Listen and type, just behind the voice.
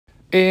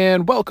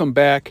And welcome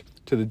back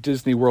to the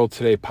Disney World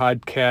Today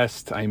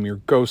podcast. I'm your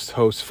ghost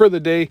host for the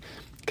day,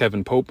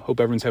 Kevin Pope. Hope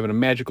everyone's having a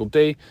magical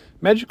day,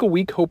 magical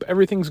week. Hope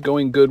everything's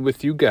going good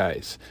with you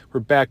guys. We're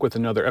back with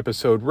another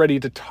episode, ready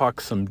to talk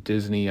some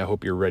Disney. I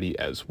hope you're ready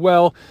as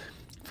well.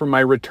 For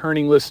my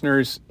returning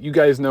listeners, you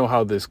guys know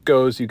how this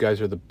goes. You guys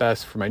are the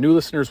best. For my new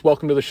listeners,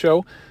 welcome to the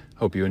show.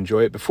 Hope you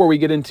enjoy it. Before we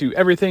get into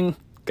everything,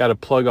 got to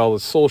plug all the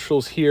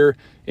socials here.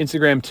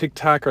 Instagram,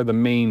 TikTok are the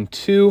main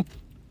two.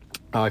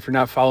 If you're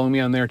not following me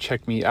on there,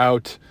 check me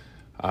out.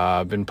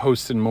 I've been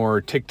posting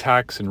more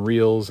TikToks and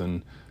Reels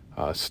and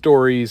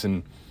stories.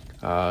 And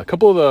a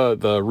couple of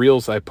the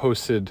Reels I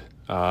posted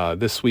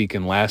this week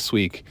and last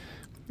week,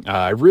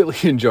 I really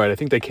enjoyed. I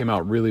think they came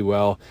out really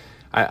well.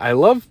 I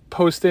love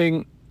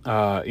posting,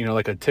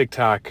 like a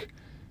TikTok.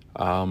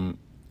 I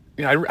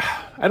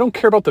don't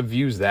care about the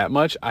views that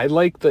much. I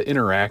like the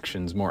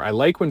interactions more. I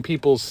like when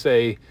people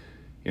say,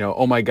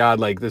 oh my God,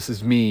 like this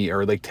is me,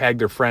 or like tag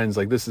their friends,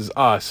 like this is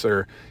us,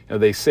 or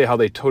they say how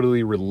they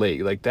totally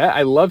relate like that.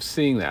 I love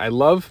seeing that. I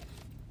love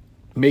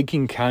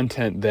making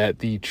content that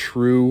the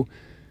true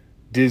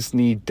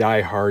Disney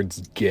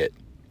diehards get.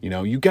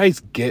 You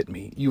guys get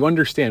me. You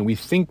understand. We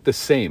think the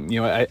same.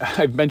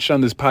 I've mentioned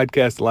on this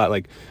podcast a lot,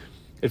 like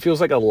it feels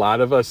like a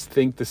lot of us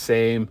think the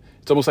same.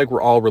 It's almost like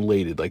we're all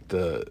related, like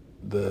the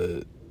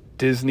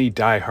Disney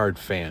diehard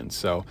fans.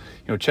 So,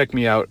 check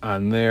me out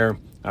on there.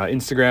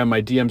 Instagram,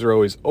 my DMs are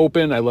always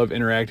open. I love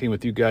interacting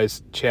with you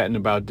guys, chatting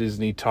about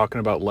Disney, talking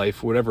about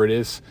life, whatever it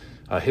is.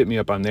 Hit me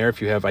up on there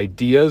if you have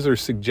ideas or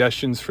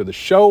suggestions for the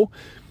show.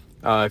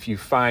 If you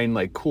find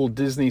like cool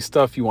Disney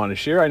stuff you want to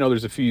share. I know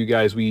there's a few of you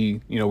guys,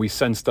 we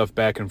send stuff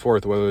back and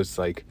forth, whether it's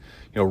like,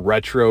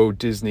 retro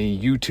Disney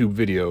YouTube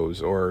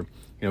videos or,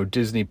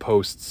 Disney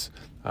posts.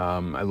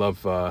 I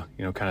love,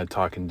 kind of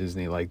talking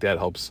Disney like that.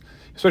 Helps,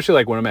 especially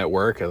like when I'm at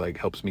work, it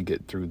helps me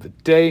get through the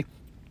day.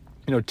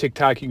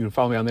 TikTok, you can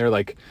follow me on there.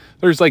 Like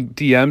there's like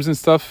DMs and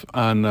stuff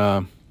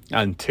on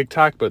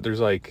TikTok, but there's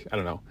like, I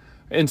don't know,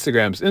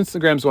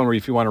 Instagram's one where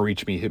if you want to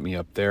reach me, hit me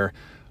up there.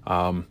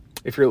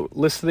 If you're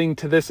listening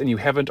to this and you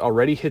haven't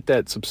already, hit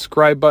that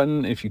subscribe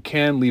button. If you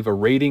can, leave a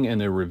rating and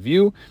a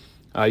review.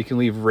 You can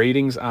leave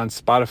ratings on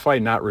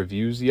Spotify, not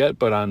reviews yet,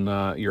 but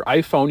on your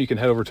iPhone, you can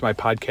head over to my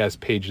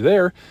podcast page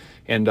there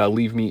and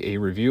leave me a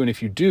review. And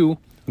if you do,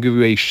 I'll give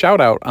you a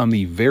shout out on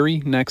the very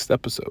next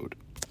episode.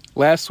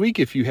 Last week,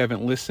 if you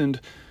haven't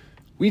listened,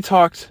 we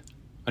talked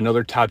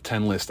another top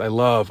 10 list.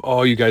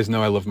 You guys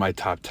know I love my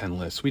top 10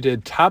 lists. We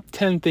did top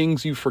 10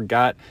 things you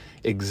forgot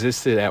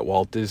existed at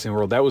Walt Disney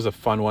World. That was a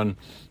fun one.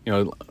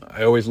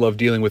 I always love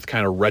dealing with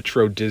kind of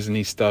retro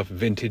Disney stuff,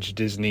 vintage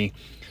Disney.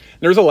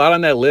 There's a lot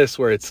on that list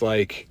where it's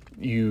like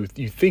you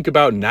think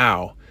about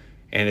now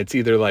and it's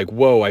either like,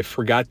 whoa, I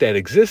forgot that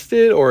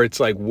existed, or it's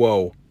like,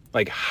 whoa,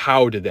 like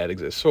how did that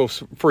exist? So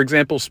for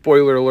example,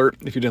 spoiler alert,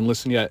 if you didn't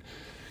listen yet,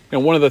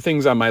 one of the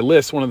things on my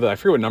list, I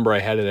forget what number I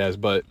had it as,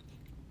 but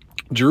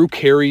Drew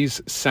Carey's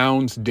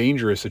Sounds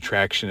Dangerous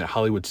attraction at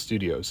Hollywood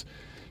Studios.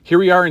 Here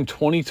we are in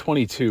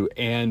 2022,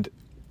 and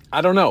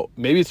I don't know,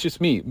 maybe it's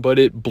just me, but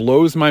it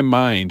blows my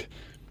mind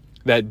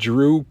that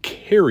Drew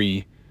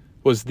Carey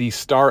was the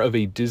star of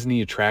a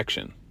Disney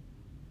attraction.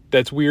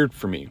 That's weird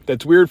for me.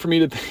 That's weird for me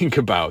to think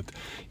about.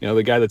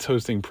 The guy that's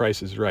hosting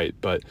Price is Right,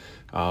 but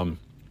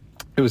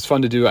it was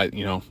fun to do. I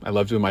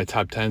love doing my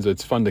top 10s. So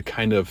it's fun to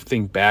kind of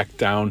think back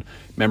down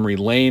memory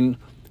lane,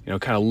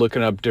 kind of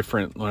looking up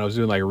different, when I was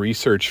doing like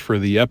research for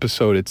the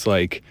episode, it's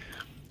like,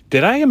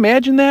 did I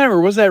imagine that or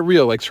was that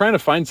real? Like trying to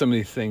find some of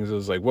these things, it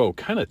was like, whoa,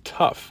 kind of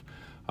tough.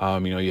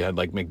 You had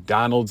like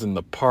McDonald's in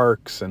the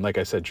parks and like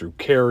I said, Drew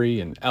Carey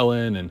and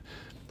Ellen and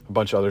a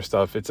bunch of other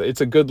stuff.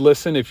 It's a good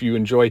listen. If you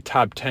enjoy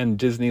top 10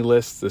 Disney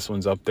lists, this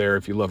one's up there.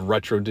 If you love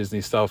retro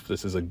Disney stuff,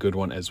 this is a good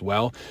one as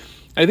well.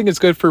 I think it's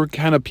good for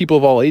kind of people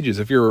of all ages.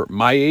 If you're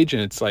my age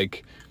and it's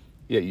like,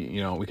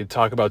 we could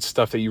talk about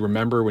stuff that you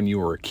remember when you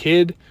were a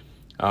kid,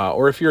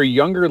 or if you're a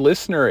younger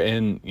listener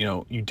and,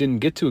 you didn't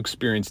get to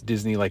experience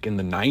Disney like in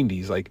the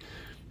 90s, like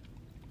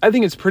I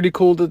think it's pretty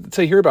cool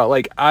to hear about.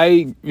 Like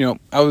I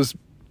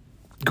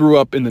grew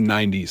up in the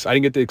 90s. I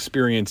didn't get to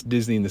experience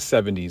Disney in the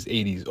 70s,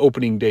 80s,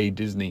 opening day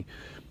Disney.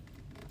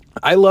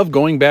 I love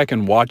going back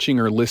and watching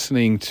or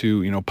listening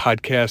to,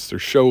 podcasts or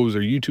shows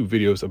or YouTube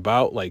videos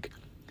about like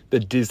the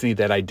Disney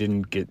that I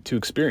didn't get to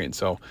experience.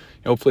 So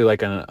hopefully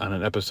like on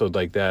an episode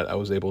like that, I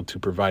was able to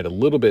provide a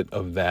little bit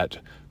of that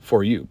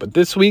for you. But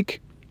this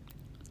week,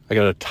 I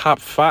got a top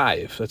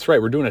 5. That's right.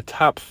 We're doing a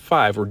top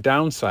 5. We're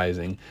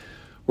downsizing.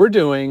 We're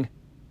doing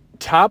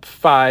top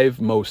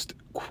 5 most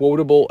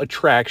quotable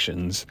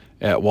attractions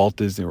at Walt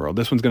Disney World.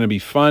 This one's going to be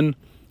fun.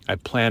 I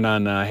plan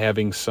on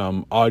having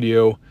some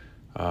audio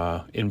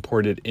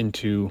imported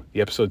into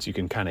the episode so you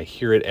can kind of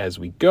hear it as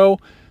we go.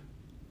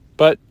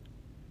 But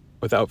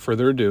without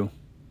further ado,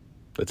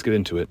 let's get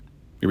into it.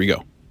 Here we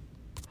go.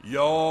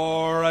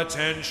 Your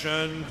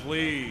attention,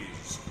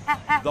 please.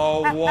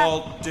 The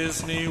Walt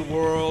Disney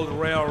World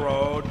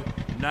Railroad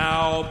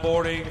now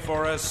boarding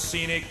for a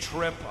scenic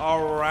trip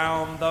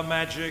around the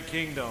Magic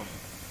Kingdom.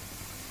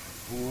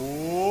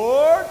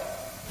 Board.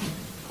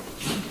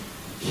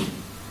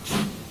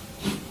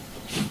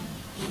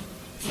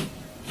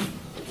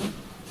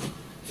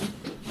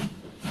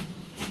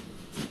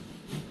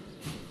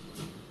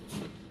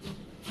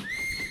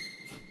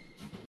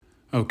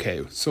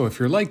 Okay, so if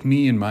you're like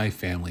me and my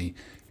family,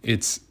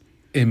 it's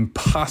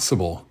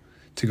impossible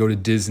to go to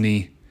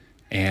Disney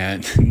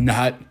and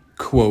not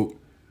quote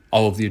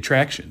all of the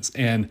attractions.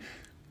 And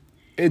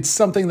it's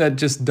something that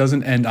just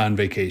doesn't end on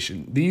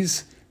vacation.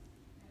 These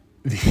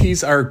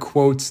are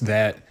quotes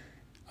that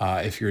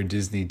if you're a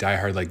Disney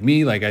diehard like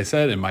me, like I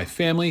said, and my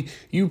family,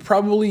 you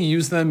probably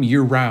use them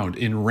year round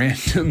in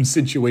random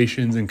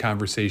situations and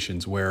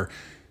conversations where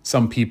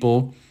some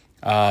people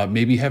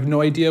maybe have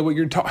no idea what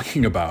you're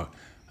talking about.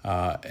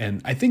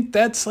 And I think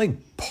that's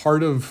like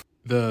part of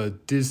the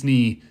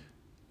Disney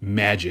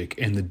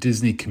magic and the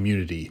Disney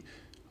community.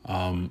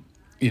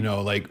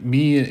 Like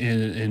me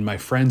and my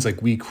friends,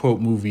 like we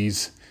quote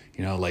movies,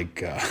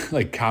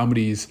 like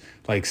comedies,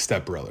 like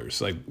Step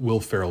Brothers, like Will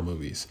Ferrell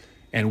movies.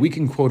 And we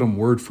can quote them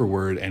word for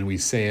word, and we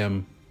say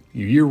them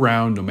year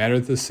round, no matter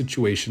the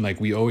situation. Like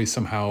we always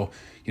somehow,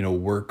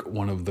 work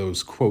one of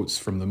those quotes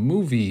from the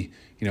movie,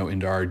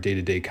 into our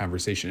day-to-day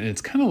conversation. And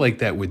it's kind of like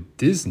that with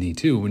Disney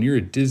too. When you're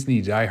a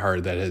Disney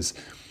diehard that has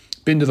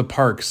been to the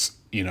parks,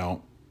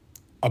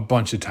 a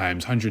bunch of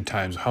times, 100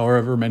 times,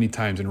 however many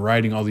times, and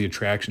riding all the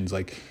attractions,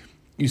 like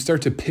you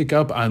start to pick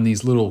up on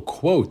these little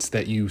quotes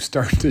that you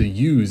start to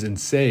use and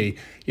say,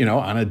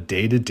 on a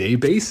day-to-day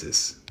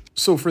basis.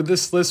 So for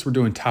this list, we're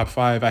doing top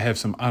 5. I have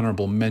some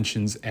honorable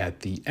mentions at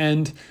the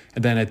end.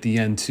 And then at the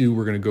end too,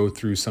 we're going to go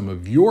through some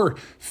of your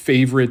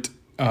favorite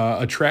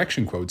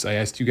attraction quotes. I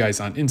asked you guys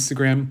on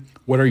Instagram,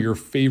 what are your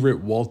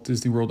favorite Walt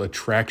Disney World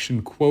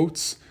attraction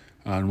quotes?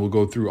 And we'll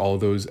go through all of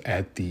those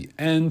at the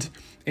end.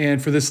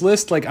 And for this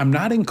list, like I'm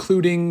not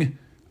including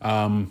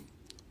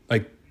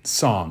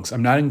songs.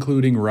 I'm not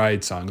including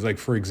ride songs. Like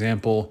for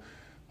example,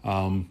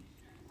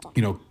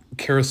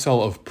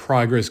 Carousel of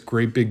Progress,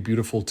 Great Big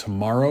Beautiful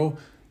Tomorrow.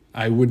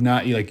 I would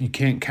not, you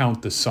can't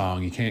count the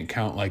song. You can't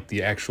count like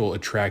the actual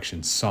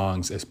attraction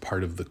songs as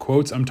part of the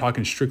quotes. I'm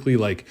talking strictly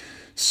like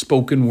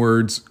spoken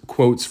words,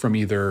 quotes from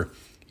either,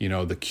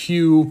 the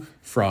queue,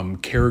 from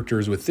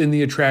characters within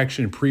the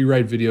attraction,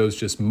 pre-ride videos,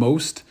 just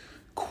most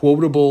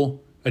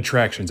quotable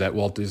attractions at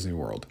Walt Disney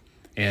World.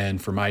 And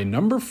for my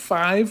number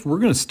 5, we're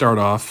going to start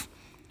off,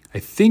 I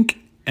think,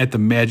 at the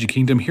Magic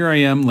Kingdom. Here I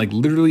am, like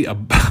literally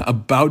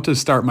about to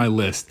start my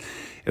list.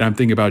 And I'm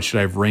thinking about, should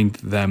I have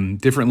ranked them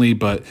differently?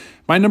 But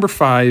my number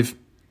 5,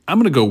 I'm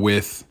going to go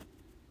with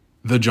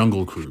the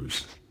Jungle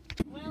Cruise.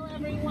 Well,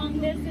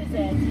 everyone, this is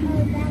it.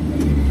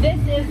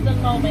 This is the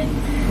moment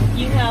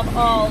you have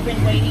all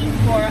been waiting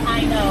for.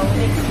 I know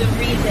it's the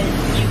reason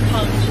you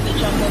come to the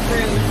Jungle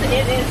Cruise.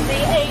 It is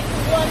the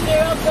 8th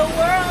wonder of the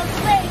world,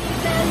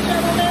 ladies and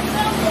gentlemen,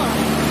 the one,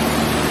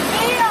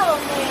 the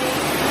only,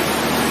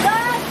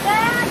 the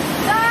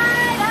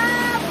backside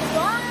of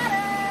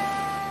water.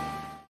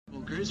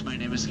 Cruise. My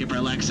name is Skipper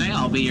Alexei.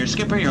 I'll be your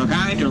skipper, your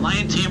guide, your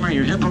lion tamer,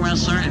 your hippo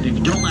wrestler, and if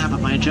you don't laugh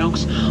at my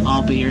jokes,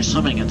 I'll be your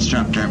swimming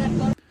instructor.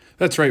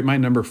 That's right, my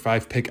number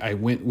 5 pick, I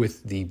went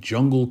with the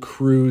Jungle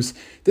Cruise.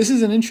 This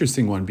is an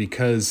interesting one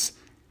because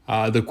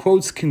the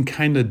quotes can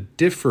kind of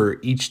differ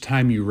each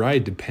time you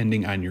ride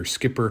depending on your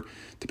skipper,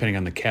 depending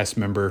on the cast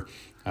member,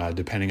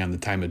 depending on the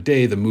time of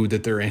day, the mood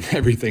that they're in,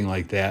 everything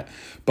like that.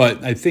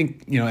 But I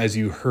think, as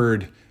you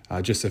heard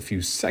just a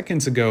few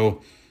seconds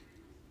ago,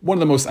 one of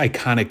the most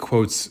iconic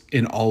quotes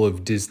in all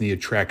of Disney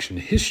attraction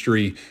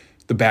history,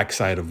 the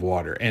backside of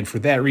water. And for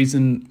that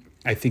reason,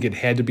 I think it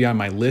had to be on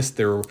my list.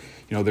 There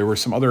were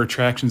some other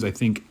attractions I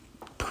think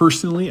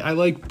personally I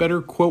like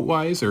better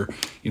quote-wise, or,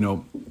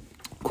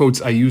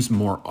 quotes I use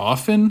more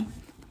often.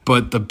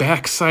 But the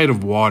backside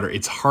of water,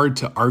 it's hard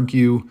to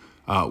argue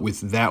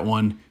with that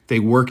one. They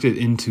worked it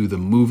into the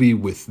movie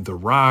with The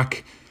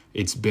Rock.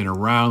 It's been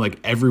around, like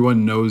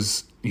everyone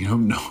knows,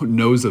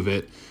 knows of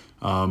it.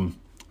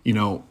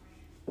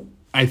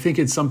 I think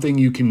it's something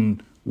you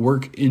can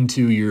work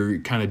into your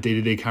kind of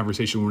day-to-day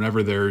conversation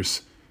whenever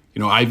there's,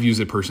 I've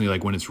used it personally,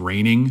 like when it's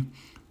raining,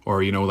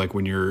 or, like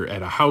when you're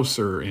at a house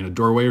or in a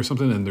doorway or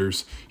something and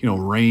there's,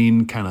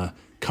 rain kind of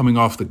coming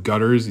off the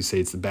gutters. You say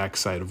it's the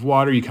backside of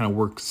water. You kind of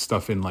work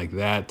stuff in like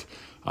that.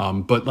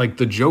 But like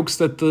the jokes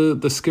that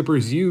the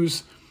skippers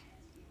use,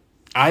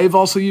 I've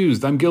also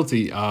used. I'm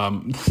guilty.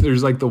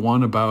 There's like the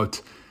one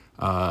about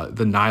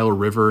the Nile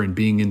River and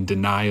being in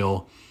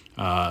denial.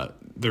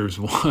 There's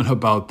one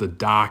about the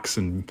docks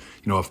and,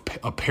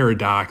 a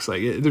paradox.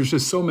 Like there's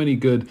just so many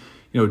good,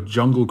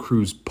 Jungle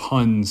Cruise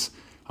puns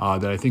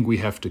that I think we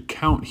have to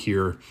count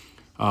here,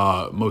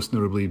 most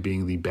notably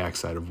being the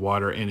backside of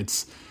water. And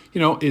it's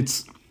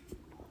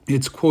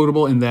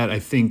quotable in that I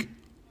think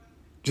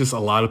just a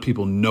lot of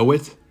people know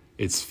it.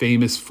 It's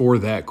famous for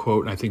that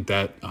quote. And I think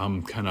that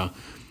kind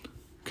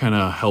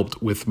of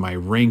helped with my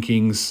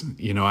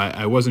rankings.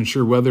 I wasn't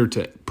sure whether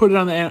to put it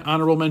on the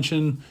honorable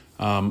mention.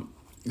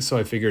 So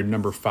I figured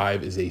number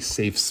 5 is a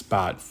safe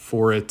spot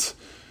for it.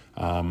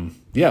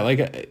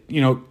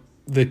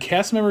 The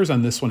cast members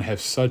on this one have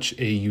such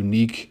a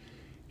unique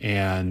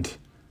and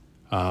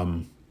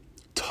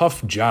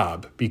tough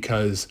job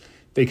because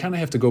they kind of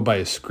have to go by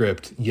a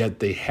script, yet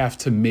they have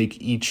to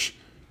make each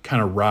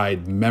kind of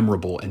ride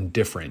memorable and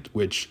different,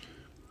 which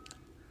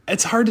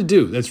it's hard to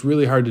do. That's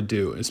really hard to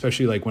do,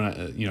 especially like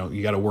when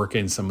you got to work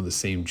in some of the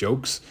same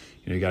jokes.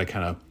 You got to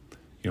kind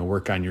of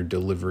work on your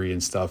delivery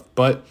and stuff.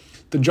 But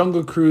the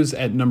Jungle Cruise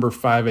at number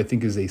 5, I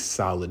think, is a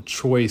solid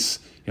choice.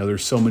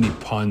 There's so many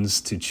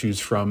puns to choose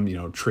from.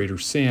 Trader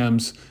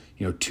Sam's,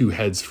 2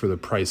 heads for the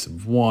price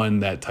of 1,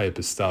 that type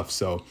of stuff.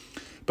 So,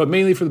 but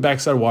mainly for the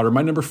backside of water,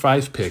 my number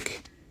 5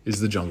 pick is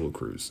the Jungle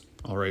Cruise.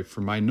 All right, for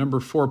my number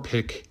 4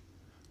 pick,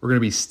 we're going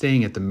to be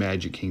staying at the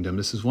Magic Kingdom.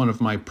 This is one of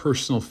my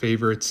personal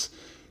favorites.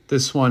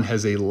 This one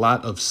has a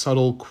lot of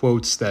subtle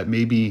quotes that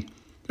maybe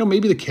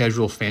the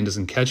casual fan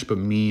doesn't catch, but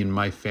me and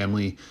my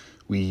family,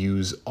 we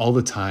use all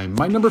the time.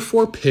 My number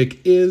 4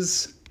 pick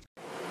is...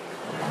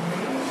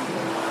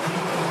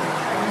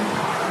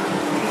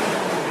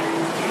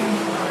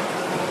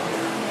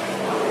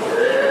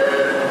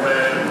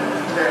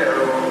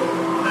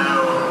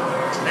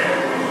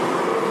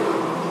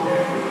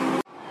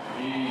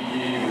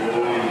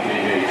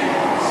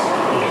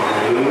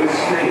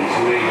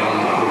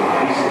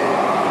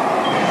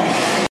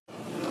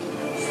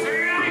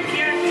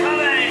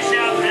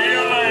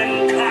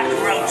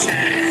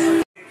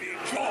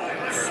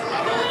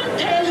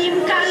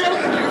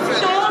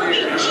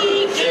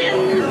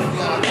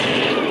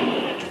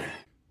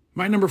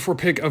 My number 4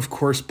 pick, of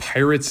course,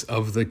 Pirates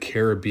of the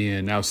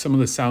Caribbean. Now, some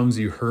of the sounds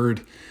you heard,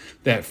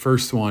 that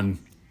first one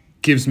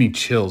gives me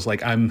chills.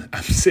 Like I'm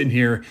sitting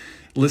here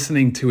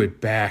listening to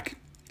it back,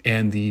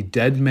 and the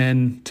Dead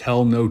Men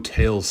Tell No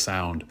Tales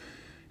sound,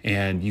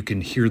 and you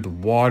can hear the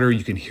water,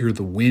 you can hear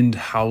the wind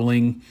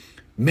howling.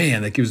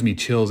 Man, that gives me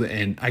chills,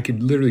 and I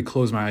could literally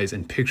close my eyes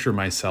and picture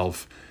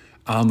myself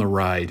on the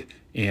ride.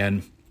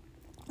 And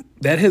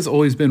that has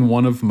always been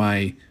one of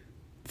my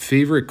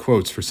favorite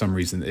quotes for some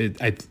reason.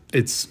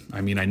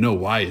 I know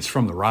why. It's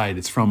from the ride.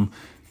 It's from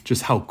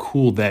just how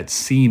cool that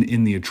scene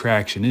in the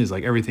attraction is.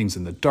 Like, everything's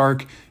in the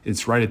dark.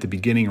 It's right at the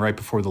beginning, right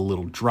before the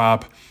little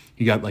drop.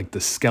 You got like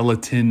the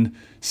skeleton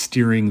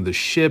steering the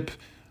ship.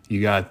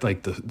 You got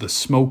like the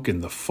smoke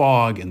and the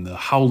fog and the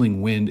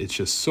howling wind. It's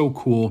just so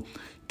cool.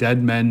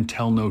 Dead Men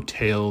Tell No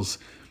Tales.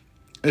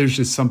 There's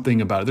just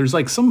something about it.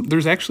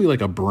 There's actually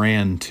like a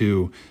brand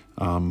too,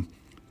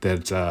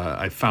 that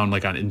I found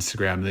like on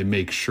Instagram. They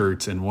make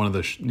shirts, and one of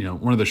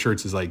the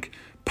shirts is like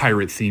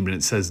pirate themed, and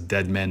it says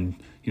Dead Men,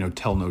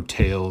 Tell No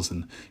Tales,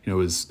 and it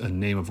was a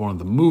name of one of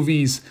the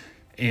movies.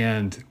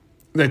 And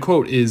that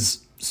quote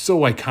is so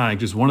iconic,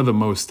 just one of the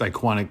most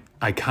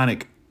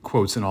iconic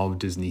quotes in all of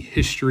Disney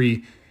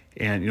history.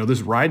 And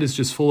this ride is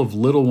just full of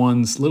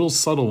little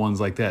subtle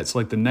ones like that. So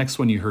like the next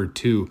one you heard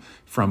too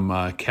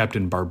from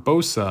Captain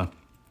Barbossa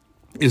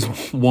is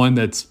one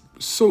that's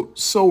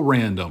so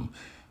random.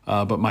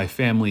 But my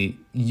family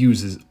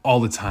uses all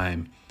the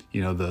time.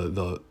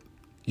 The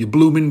you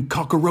bloomin'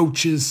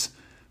 cockroaches.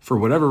 For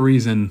whatever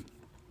reason,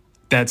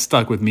 that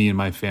stuck with me and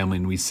my family,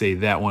 and we say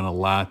that one a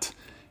lot.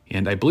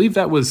 And I believe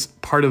that was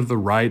part of the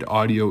ride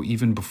audio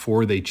even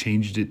before they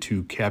changed it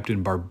to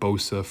Captain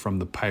Barbossa from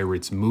the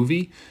Pirates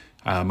movie.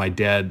 My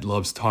dad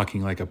loves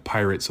talking like a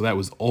pirate, so that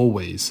was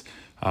always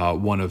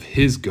one of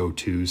his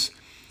go-tos.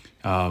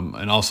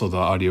 And also the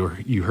audio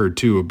you heard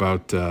too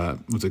about,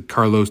 was it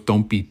Carlos,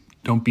 Don't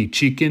be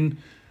chicken.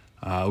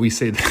 We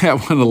say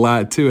that one a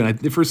lot too.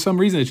 And for some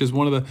reason, it's just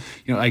one of the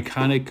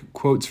iconic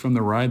quotes from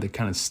the ride that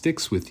kind of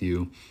sticks with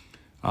you.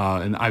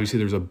 And obviously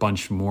there's a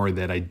bunch more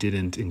that I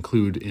didn't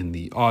include in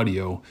the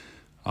audio.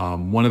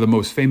 One of the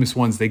most famous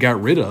ones they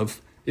got rid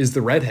of is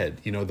the redhead.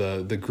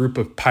 The group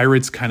of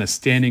pirates kind of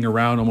standing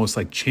around almost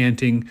like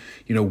chanting,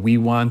 we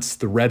wants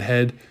the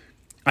redhead.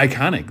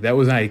 Iconic. That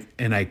was an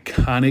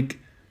iconic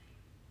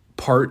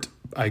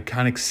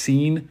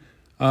scene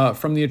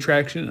from the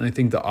attraction, and I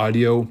think the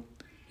audio,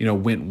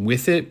 went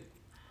with it,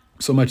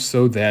 so much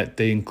so that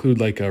they include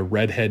like a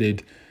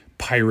redheaded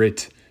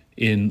pirate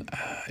in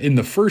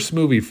the first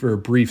movie for a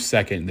brief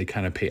second. They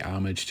kind of pay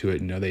homage to it.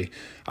 They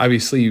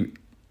obviously,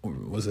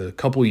 was a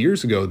couple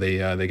years ago,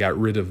 they got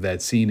rid of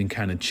that scene and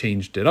kind of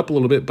changed it up a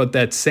little bit, but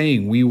that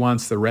saying, "We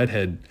wants the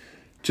redhead,"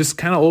 just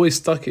kind of always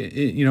stuck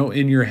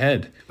in your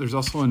head. There's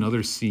also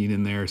another scene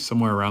in there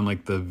somewhere around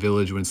like the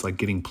village when it's like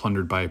getting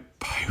plundered by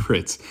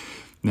pirates.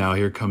 Now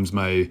here comes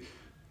my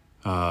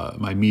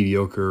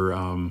mediocre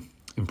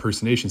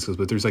impersonation skills,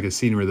 but there's like a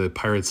scene where the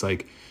pirate's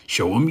like,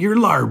 "Show them your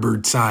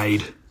larboard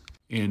side."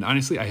 And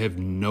honestly, I have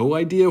no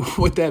idea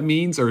what that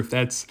means, or if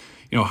that's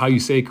how you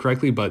say it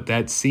correctly, but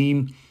that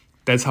scene,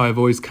 that's how I've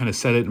always kind of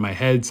said it in my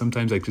head.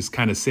 Sometimes I just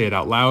kind of say it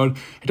out loud.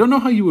 I don't know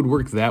how you would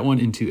work that one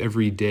into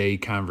everyday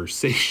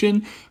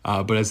conversation,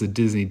 but as a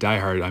Disney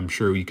diehard, I'm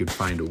sure you could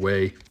find a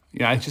way.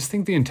 Yeah, I just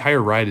think the entire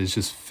ride is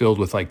just filled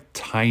with like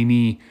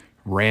tiny,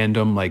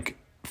 random like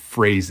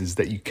phrases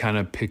that you kind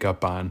of pick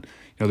up on.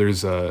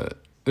 There's a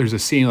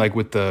scene like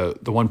with the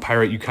one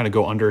pirate, you kind of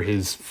go under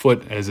his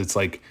foot as it's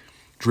like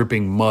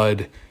dripping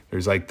mud.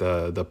 There's like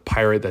the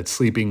pirate that's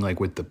sleeping like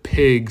with the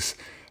pigs.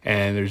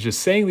 And there's just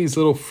saying these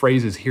little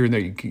phrases here and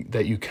there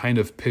that you kind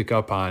of pick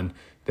up on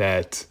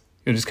that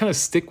just kind of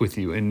stick with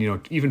you. And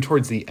even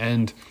towards the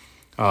end,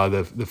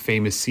 the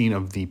famous scene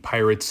of the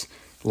pirates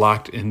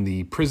locked in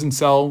the prison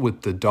cell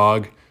with the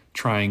dog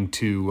trying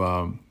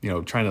to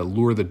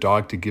lure the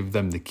dog to give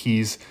them the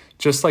keys.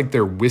 Just like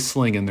their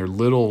whistling and their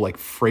little like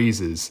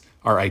phrases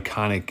are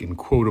iconic and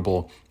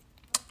quotable.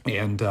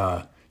 And,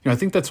 I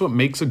think that's what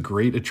makes a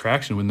great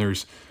attraction when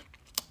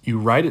you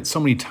ride it so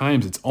many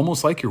times, it's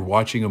almost like you're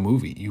watching a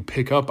movie. You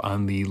pick up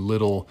on the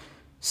little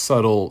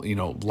subtle,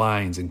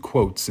 lines and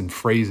quotes and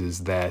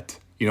phrases that,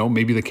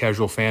 maybe the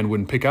casual fan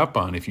wouldn't pick up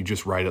on if you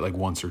just ride it like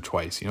once or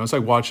twice. It's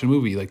like watching a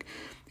movie. Like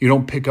you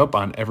don't pick up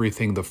on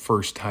everything the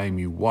first time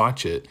you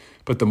watch it,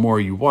 but the more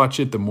you watch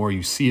it, the more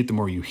you see it, the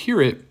more you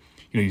hear it,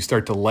 you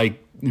start to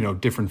like,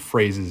 different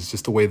phrases,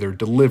 just the way they're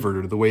delivered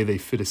or the way they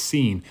fit a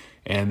scene,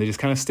 and they just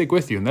kind of stick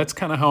with you. And that's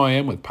kind of how I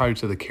am with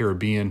Pirates of the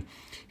Caribbean.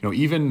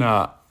 Even,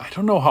 I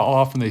don't know how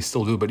often they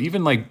still do, but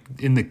even like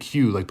in the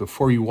queue, like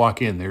before you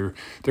walk in, there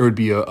would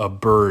be a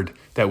bird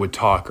that would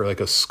talk, or like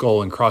a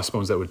skull and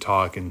crossbones that would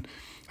talk. And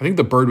I think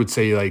the bird would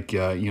say like,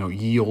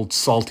 ye old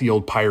salty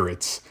old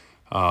pirates,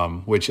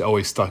 which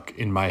always stuck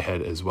in my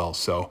head as well.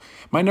 So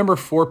my number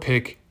 4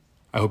 pick,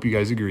 I hope you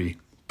guys agree,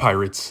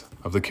 Pirates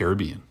of the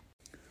Caribbean.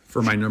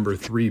 For my number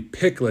 3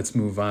 pick, let's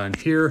move on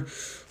here.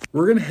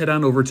 We're going to head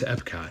on over to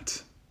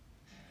Epcot.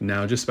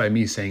 Now, just by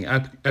me saying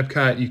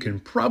Epcot, you can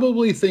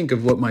probably think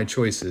of what my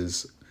choice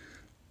is.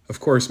 Of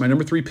course, my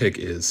number 3 pick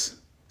is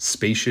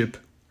Spaceship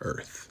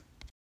Earth.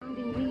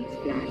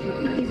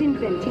 Is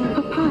inventing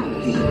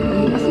papyrus,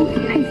 a sort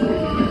of paper.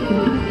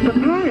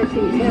 Papyrus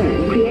in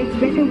turn creates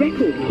better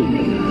record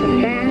keeping of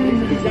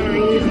plans,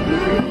 designs,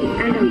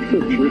 and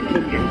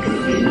unfortunately texts.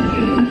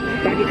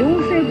 But it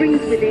also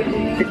brings with it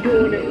the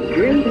dawn of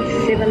great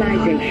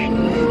civilizations.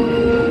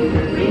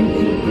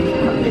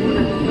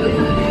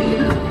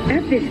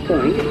 At this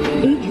point,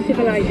 each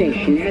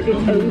civilization has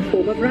its own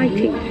form of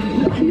writing,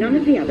 which none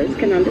of the others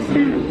can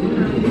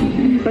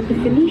understand. But the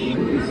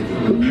Phoenicians,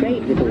 who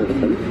trade with all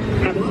of them,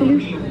 have a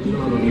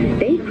solution.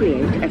 They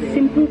create a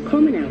simple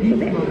common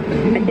alphabet,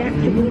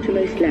 adaptable to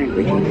most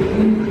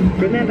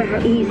languages. Remember how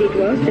easy it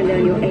was to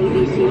learn your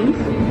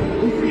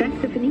ABCs?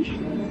 Thank the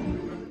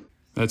Phoenicians.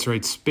 That's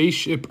right.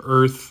 Spaceship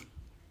Earth,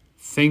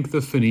 Thank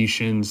the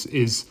Phoenicians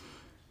is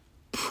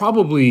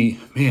probably,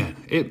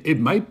 it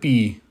might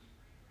be,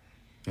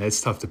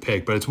 it's tough to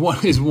pick, but it's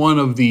one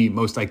of the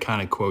most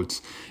iconic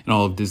quotes in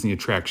all of Disney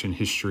attraction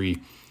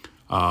history.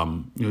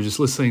 Just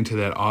listening to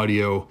that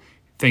audio,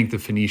 Thank the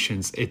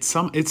Phoenicians, it's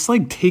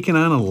like taking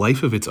on a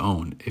life of its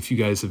own. If you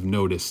guys have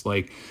noticed,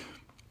 like,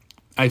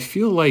 I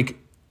feel like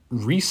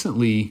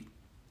recently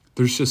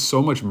there's just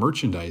so much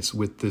merchandise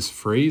with this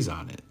phrase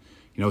on it.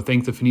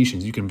 Thank the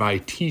Phoenicians. You can buy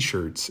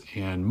T-shirts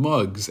and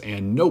mugs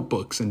and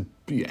notebooks and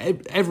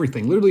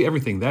everything, literally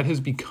everything. That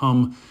has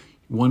become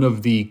one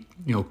of the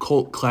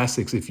cult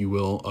classics, if you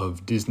will,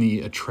 of Disney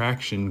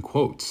attraction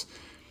quotes.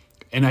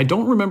 And I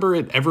don't remember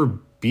it ever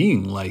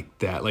being like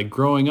that. Like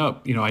growing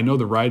up, I know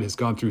the ride has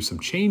gone through some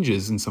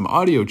changes and some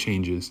audio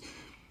changes,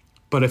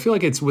 but I feel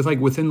like it's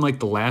within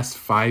the last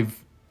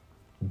 5,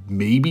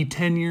 maybe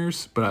 10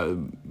 years, but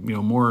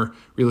more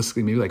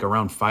realistically, maybe like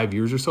around 5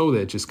 years or so,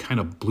 that it just kind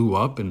of blew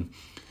up. And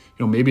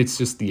maybe it's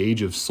just the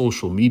age of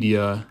social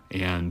media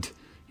and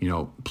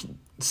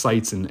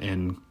sites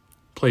and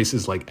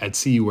places like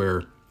Etsy,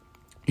 where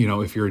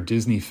if you're a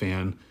Disney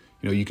fan,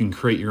 you can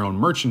create your own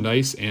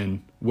merchandise.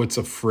 And what's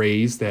a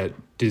phrase that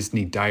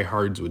Disney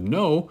diehards would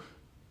know?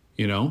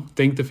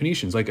 Thank the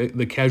Phoenicians. Like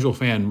the casual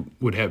fan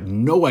would have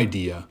no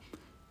idea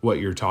what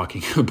you're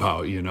talking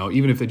about,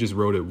 even if they just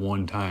wrote it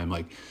one time.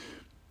 Like,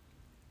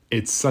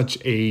 it's such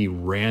a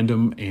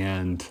random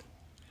and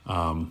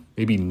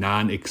maybe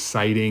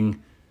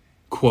non-exciting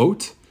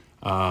quote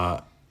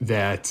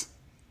that,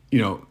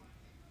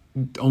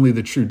 only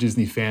the true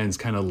Disney fans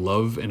kind of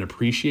love and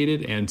appreciate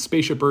it. And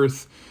Spaceship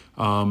Earth,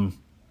 the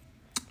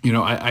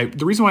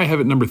reason why I have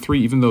it number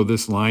 3, even though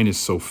this line is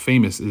so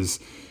famous, is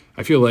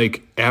I feel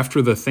like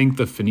after the Thank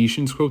the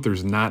Phoenicians quote,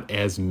 there's not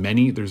as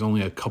many. There's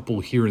only a couple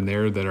here and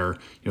there that are,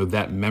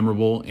 that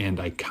memorable and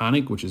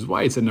iconic, which is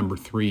why it's at number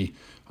 3.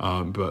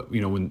 But,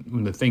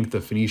 when the Thank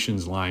the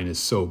Phoenicians line is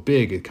so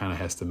big, it kind of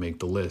has to make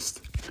the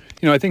list.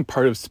 I think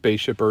part of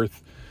Spaceship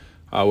Earth,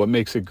 what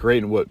makes it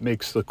great and what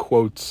makes the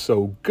quotes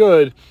so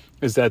good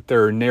is that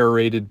they're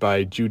narrated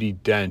by Judi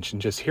Dench,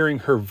 and just hearing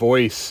her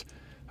voice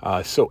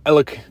so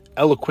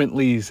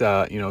eloquently,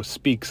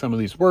 speak some of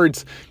these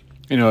words,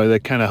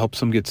 that kind of helps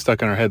them get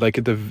stuck in our head. Like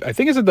I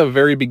think it's at the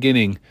very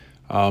beginning,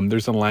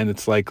 there's a line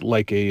that's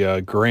like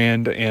a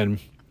grand and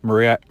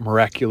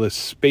miraculous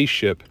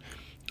spaceship,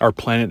 our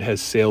planet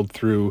has sailed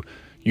through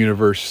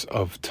universe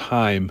of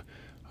time.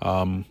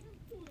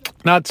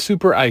 Not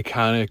super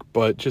iconic,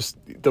 but just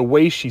the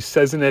way she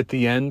says it at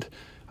the end,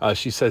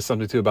 she says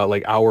something too about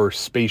like our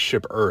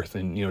spaceship Earth,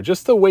 and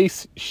just the way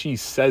she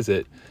says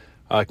it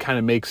kind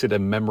of makes it a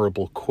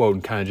memorable quote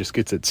and kind of just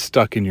gets it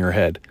stuck in your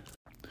head.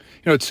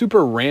 It's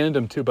super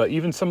random too, but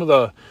even some of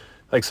the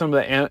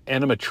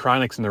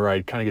animatronics in the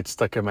ride kind of get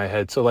stuck in my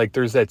head. So like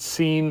there's that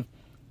scene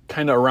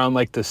kind of around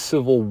like the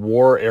Civil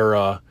War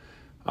era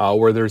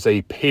where there's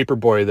a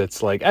paperboy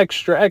that's like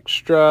extra,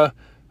 extra,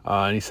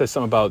 and he says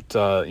something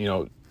about,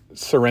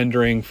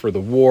 surrendering for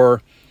the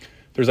war.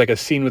 there's like a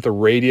scene with a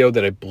radio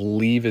that I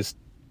believe is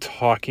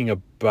talking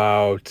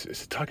about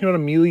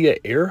Amelia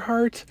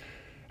Earhart?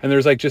 And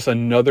there's like just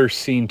another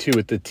scene too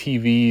with the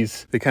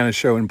TVs. They kind of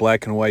show in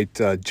black and white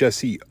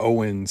Jesse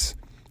Owens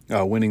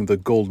winning the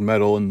gold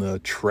medal in the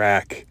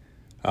track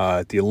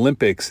at the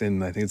Olympics.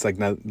 And I think it's like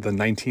the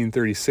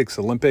 1936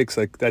 Olympics.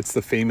 Like that's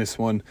the famous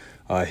one.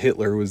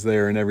 Hitler was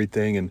there and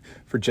everything. And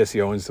for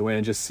Jesse Owens to win,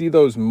 and just see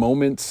those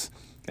moments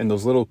and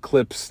those little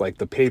clips, like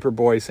the paper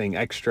boy saying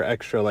extra,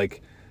 extra,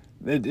 like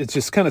it's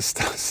just kind of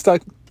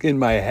stuck in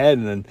my head.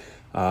 And then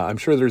I'm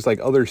sure there's like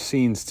other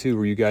scenes too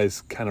where you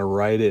guys kind of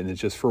write it and it's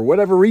just for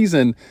whatever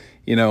reason,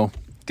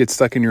 gets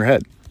stuck in your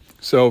head.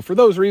 So for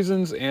those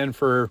reasons and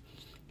for,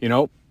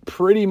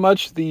 pretty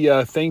much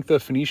the thank the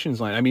Phoenicians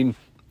line. I mean,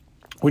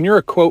 when you're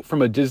a quote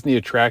from a Disney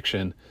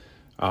attraction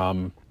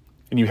and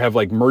you have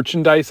like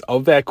merchandise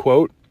of that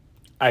quote,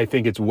 I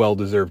think it's well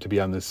deserved to be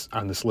on this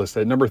list.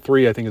 At number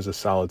 3, I think is a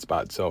solid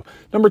spot. So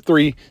number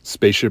 3,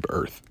 Spaceship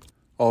Earth.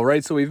 All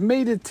right, so we've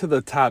made it to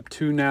the top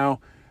 2 now.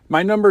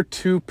 My number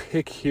 2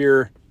 pick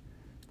here,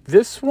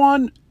 this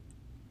one's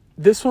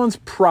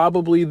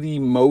probably the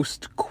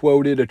most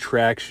quoted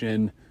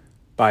attraction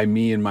by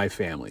me and my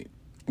family.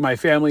 My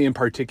family in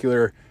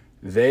particular,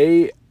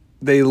 they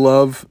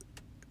love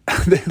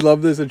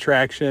this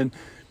attraction.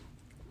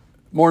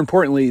 More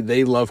importantly,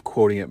 they love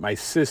quoting it. My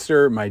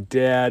sister, my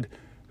dad,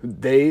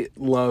 they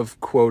love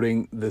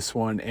quoting this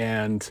one.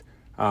 And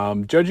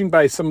judging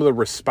by some of the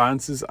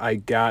responses I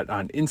got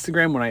on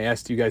Instagram when I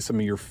asked you guys some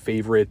of your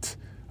favorite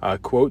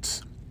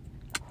quotes,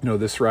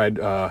 this ride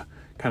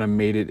kind of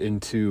made it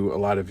into a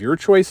lot of your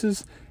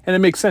choices. And it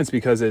makes sense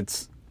because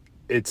it's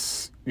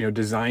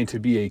designed to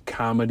be a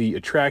comedy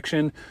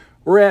attraction.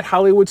 We're at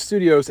Hollywood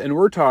Studios and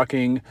we're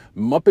talking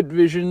Muppet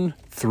Vision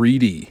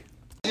 3D.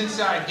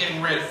 Inside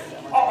getting ready.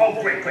 Oh,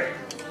 great.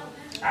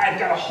 I've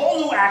got a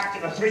whole new act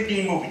in a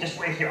 3D movie. Just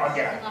wait here, I'll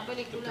get it.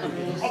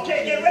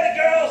 Okay, get ready,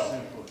 girls.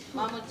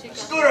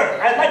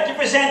 Scooter, I'd like to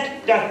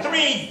present the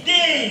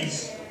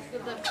 3Ds.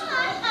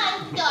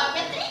 I'm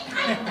Dorothy.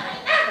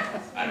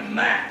 I'm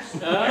Max.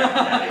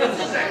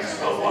 Sex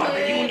for what?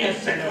 The union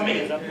sent for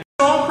me.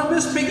 Song from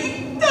Miss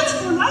Piggy?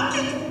 That's more like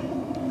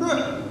it.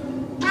 Good.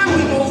 And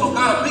we've also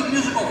got a big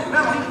musical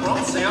finale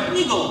from Sam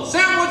Eagle.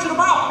 Sam, what's it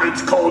about?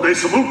 It's called A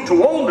Salute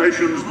to All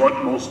Nations,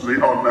 but mostly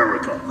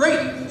America.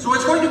 Great. So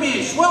it's going to be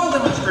a swell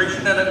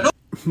demonstration and a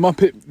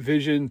Muppet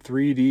Vision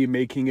 3D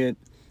making it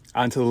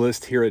onto the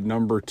list here at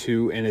number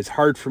 2, and it's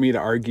hard for me to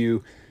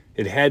argue.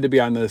 It had to be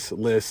on this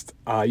list.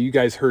 You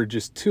guys heard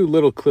just 2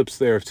 little clips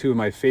there of 2 of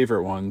my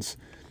favorite ones.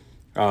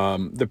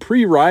 The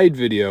pre-ride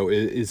video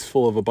is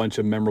full of a bunch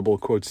of memorable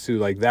quotes too,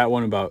 like that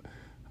one about,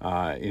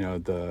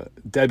 the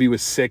Debbie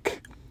was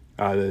sick,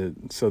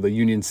 so the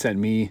union sent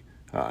me.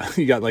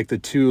 You got like the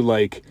 2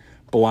 like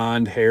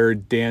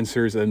blonde-haired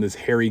dancers and this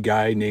hairy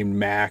guy named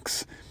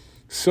Max.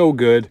 So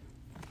good.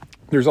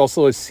 There's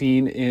also a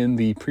scene in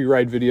the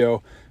pre-ride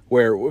video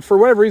where, for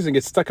whatever reason, it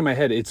gets stuck in my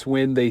head. It's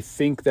when they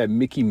think that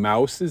Mickey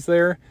Mouse is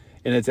there,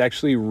 and it's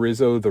actually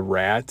Rizzo the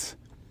Rat.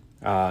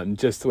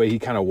 Just the way he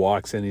kind of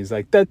walks in, he's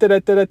like da da da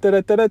da da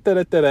da da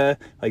da da da.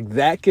 Like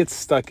that gets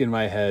stuck in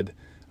my head.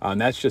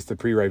 That's just the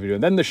pre-ride video.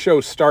 And then the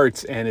show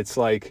starts, and it's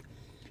like,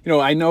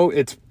 I know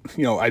it's,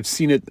 I've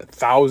seen it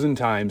 1,000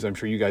 times. I'm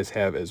sure you guys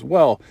have as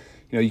well.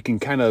 You can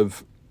kind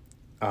of,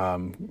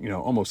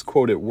 almost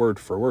quote it word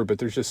for word, but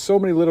there's just so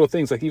many little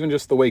things, like even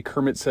just the way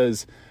Kermit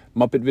says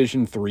Muppet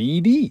Vision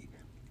 3D.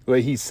 The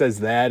way he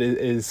says that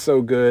is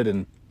so good.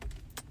 And,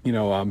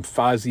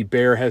 Fozzie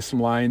Bear has some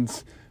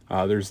lines.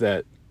 There's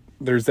that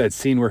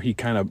scene where he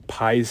kind of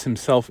pies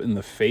himself in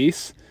the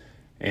face,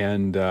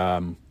 and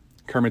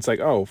Kermit's like,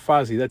 "Oh,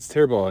 Fozzie, that's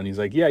terrible," and he's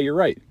like, "Yeah, you're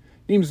right.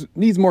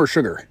 Needs more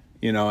sugar,"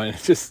 and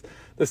it's just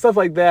the stuff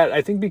like that.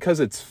 I think because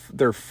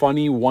they're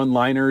funny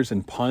one-liners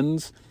and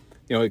puns,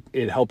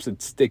 it helps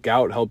it stick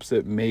out, helps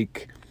it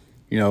make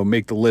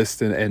the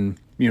list and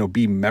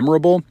be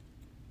memorable.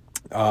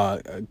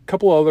 A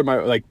couple other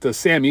like the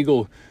Sam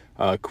Eagle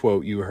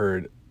quote you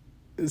heard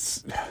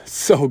is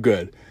so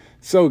good.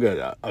 So good.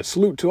 A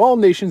salute to all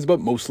nations, but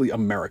mostly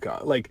America.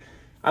 Like,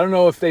 I don't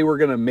know if they were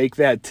going to make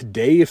that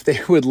today, if they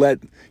would let,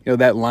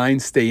 that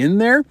line stay in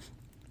there.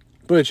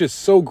 But it's just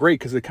so great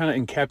because it kind of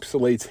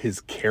encapsulates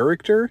his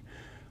character.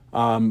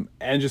 And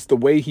just the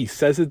way he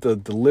says it, the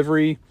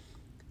delivery.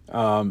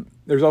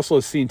 There's also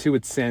a scene, too,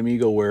 with Sam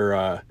Eagle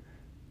where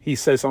he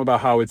says something about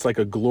how it's like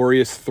a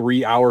glorious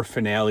 3-hour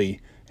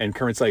finale. And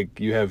Kermit's like,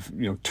 you have,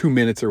 2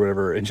 minutes or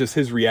whatever. And just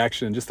his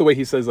reaction, just the way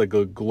he says like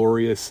a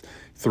glorious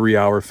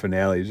 3-hour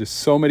finale. Just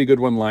so many good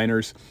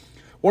one-liners.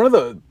 Two of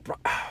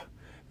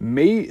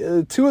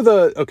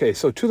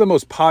the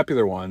most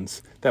popular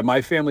ones that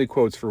my family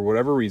quotes for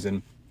whatever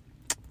reason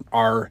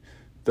are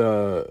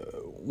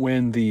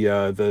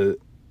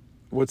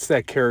what's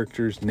that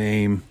character's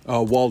name?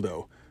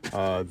 Waldo.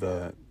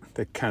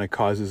 That kind of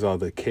causes all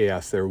the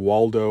chaos there.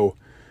 Waldo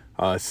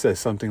says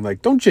something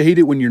like, "Don't you hate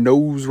it when your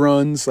nose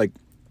runs?" Like,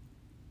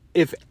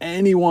 if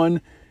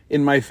anyone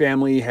in my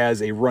family has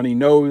a runny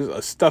nose,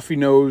 a stuffy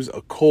nose,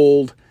 a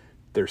cold,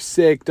 they're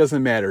sick,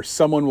 doesn't matter.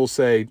 Someone will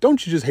say,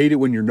 don't you just hate it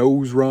when your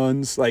nose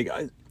runs? Like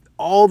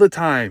all the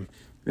time,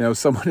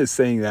 someone is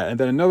saying that. And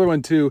then another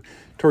one too,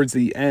 towards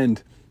the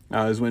end,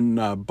 is when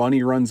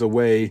Bunny runs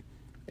away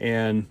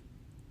and,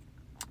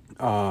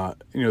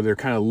 they're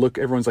kind of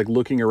everyone's like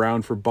looking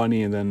around for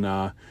Bunny. And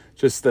then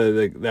just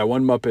that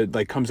one Muppet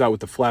like comes out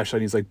with the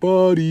flashlight. And he's like,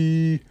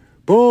 Bunny.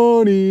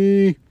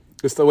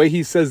 Just the way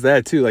he says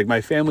that too. Like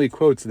my family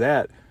quotes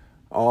that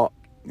all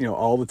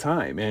the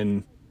time.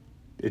 And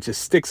it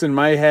just sticks in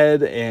my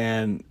head.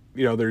 And,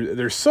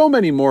 there's so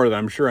many more that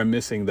I'm sure I'm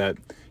missing that,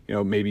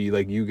 maybe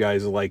like you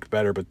guys like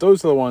better, but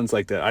those are the ones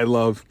like that I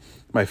love.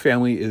 My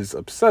family is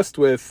obsessed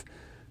with,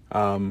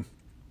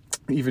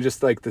 even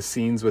just like the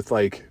scenes with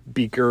like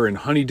Beaker and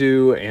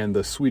Honeydew and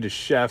the Swedish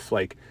Chef,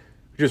 like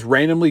just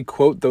randomly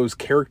quote those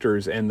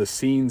characters and the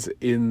scenes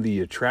in the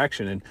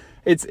attraction. And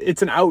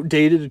it's an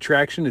outdated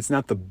attraction. It's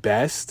not the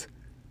best,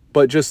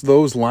 but just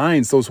those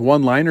lines, those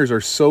one-liners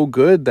are so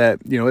good that,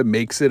 it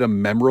makes it a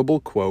memorable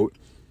quote.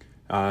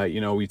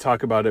 We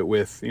talk about it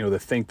with, the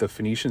Thank the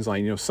Phoenicians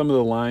line. Some of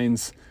the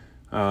lines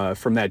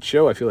from that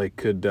show I feel like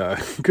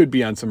could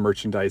be on some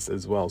merchandise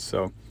as well.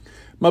 So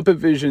Muppet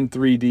Vision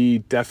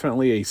 3D,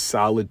 definitely a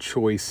solid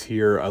choice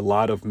here. A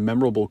lot of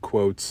memorable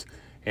quotes.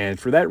 And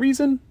for that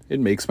reason, it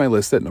makes my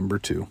list at number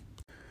 2.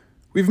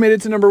 We've made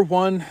it to number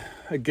 1.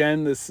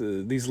 Again, these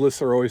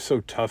lists are always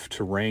so tough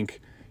to rank.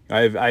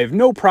 I have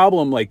no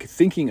problem like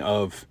thinking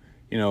of,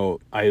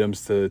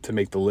 items to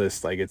make the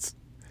list. Like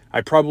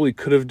I probably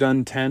could have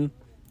done 10,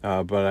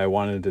 but I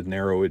wanted to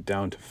narrow it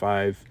down to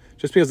 5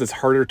 just because it's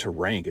harder to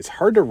rank. It's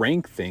hard to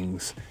rank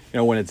things,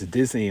 when it's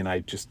Disney, and I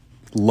just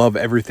love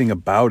everything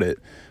about it.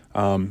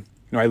 I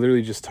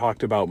literally just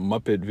talked about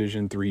Muppet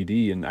Vision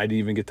 3D, and I didn't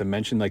even get to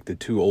mention like the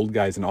 2 old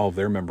guys and all of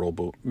their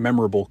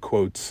memorable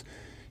quotes.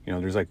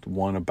 There's like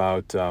one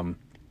about,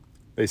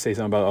 they say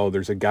something about,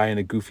 there's a guy in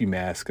a Goofy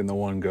mask, and the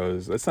one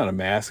goes, that's not a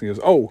mask. And he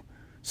goes, oh,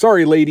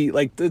 sorry, lady.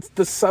 Like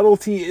the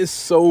subtlety is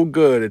so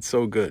good. It's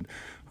so good.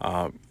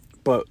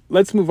 But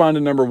let's move on to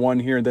number 1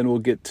 here, and then we'll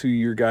get to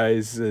your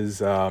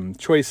guys'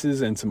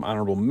 choices and some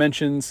honorable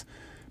mentions.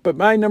 But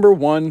my number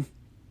 1,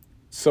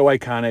 so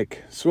iconic,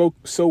 so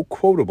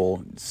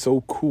quotable,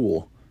 so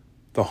cool,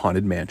 The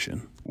Haunted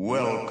Mansion.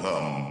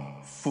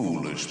 Welcome,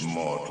 foolish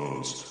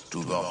mortals,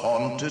 to the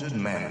Haunted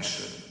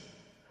Mansion.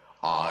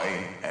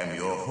 I am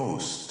your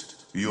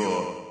host,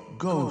 your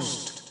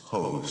ghost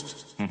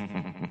host.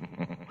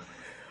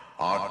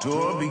 Our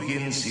tour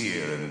begins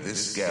here in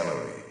this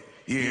gallery,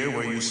 here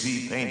where you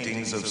see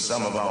paintings of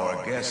some of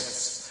our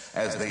guests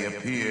as they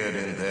appeared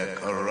in their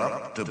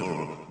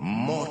corruptible,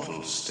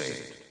 mortal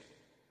state.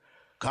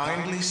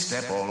 Kindly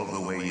step all of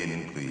the way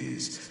in,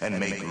 please, and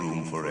make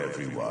room for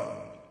everyone.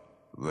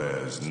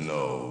 There's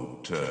no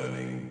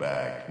turning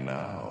back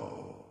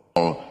now.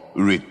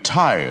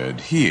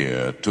 Retired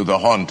here to the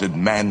Haunted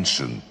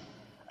Mansion.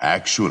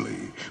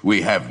 Actually,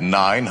 we have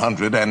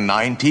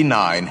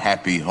 999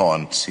 happy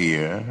haunts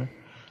here,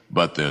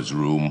 but there's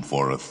room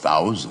for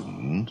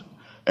 1,000.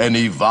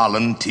 Any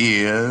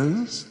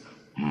volunteers?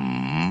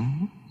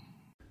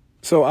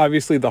 So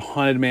obviously the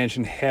Haunted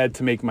Mansion had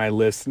to make my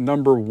list.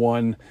 Number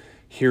 1,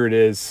 here it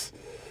is.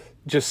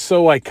 Just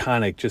so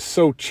iconic, just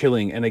so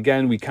chilling. And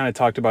again, we kind of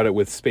talked about it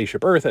with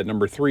Spaceship Earth at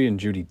number 3 and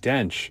Judi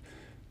Dench.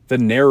 The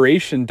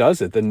narration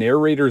does it. The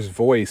narrator's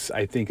voice,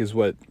 I think, is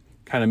what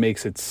kind of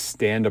makes it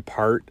stand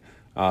apart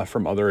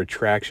from other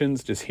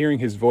attractions. Just hearing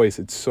his voice,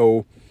 it's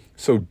so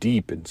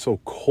deep and so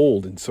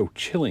cold and so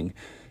chilling.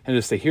 And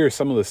just to hear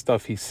some of the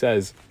stuff he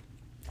says,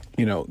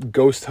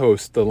 ghost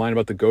host, the line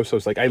about the ghost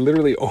host, like I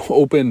literally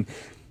open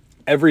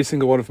every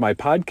single one of my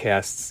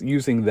podcasts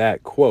using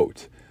that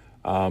quote.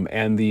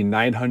 And the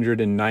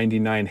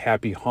 999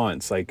 happy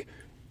haunts, like,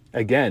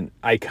 again,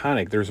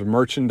 iconic. There's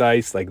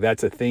merchandise, like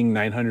that's a thing,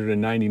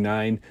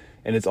 999,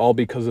 and it's all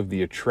because of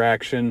the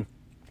attraction.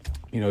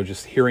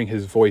 Just hearing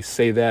his voice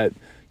say that,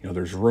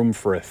 there's room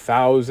for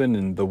 1,000,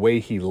 and the way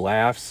he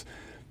laughs.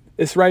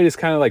 This ride is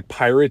kind of like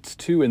Pirates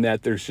too, in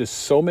that there's just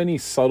so many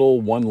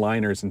subtle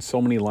one-liners and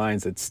so many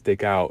lines that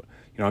stick out.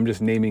 I'm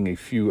just naming a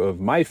few of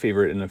my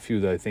favorite and a few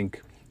that I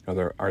think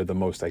are the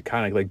most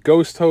iconic. Like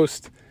Ghost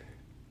Host,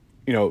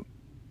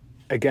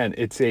 again,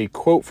 it's a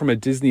quote from a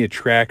Disney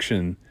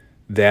attraction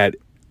that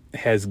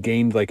has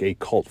gained like a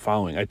cult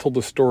following. I told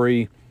the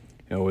story,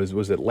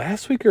 was it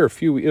last week or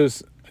it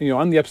was,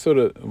 on the episode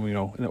of,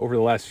 over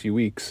the last few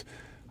weeks.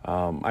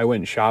 I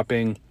went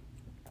shopping,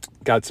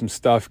 got some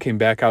stuff, came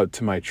back out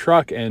to my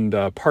truck, and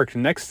parked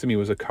next to me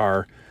was a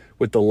car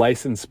with the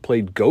license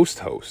plate Ghost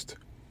Host,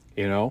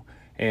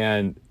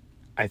 and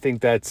I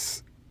think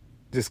that's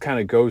just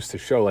kind of goes to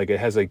show, like, it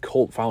has a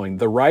cult following.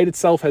 The ride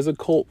itself has a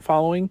cult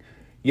following,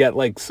 yet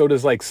like so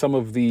does like some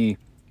of the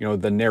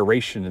the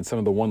narration and some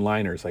of the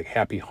one-liners, like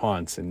Happy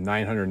Haunts and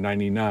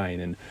 999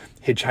 and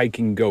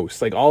Hitchhiking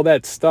Ghosts, like all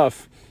that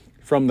stuff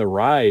from the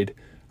ride.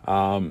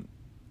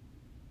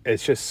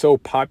 It's just so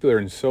popular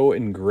and so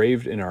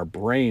engraved in our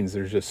brains.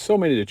 There's just so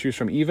many to choose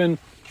from. Even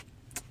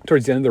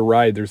towards the end of the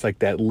ride, there's like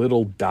that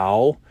little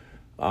doll,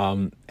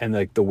 and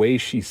like the way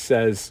she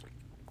says,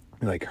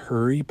 like,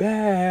 hurry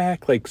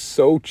back, like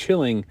so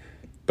chilling,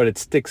 but it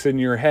sticks in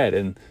your head.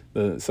 And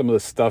some of the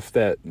stuff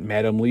that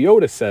Madame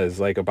Leota says,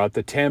 like about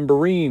the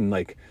tambourine,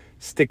 like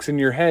sticks in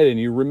your head and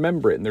you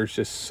remember it. And there's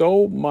just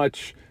so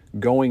much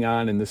going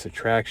on in this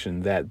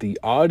attraction that the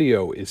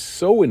audio is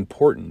so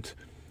important.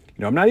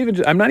 You know,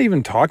 I'm not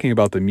even talking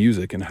about the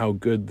music and how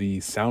good the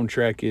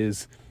soundtrack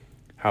is,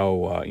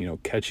 how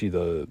catchy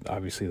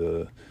obviously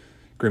the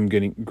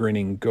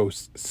Grinning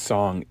Ghost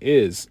song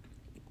is.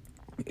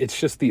 It's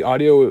just the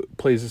audio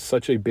plays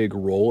such a big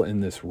role in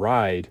this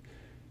ride,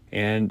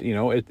 and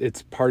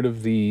it's part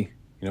of the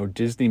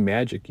Disney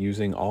magic,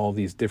 using all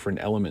these different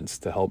elements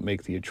to help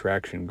make the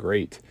attraction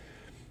great.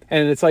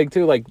 And it's like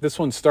too, like this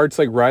one starts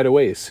like right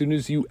away. As soon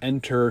as you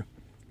enter,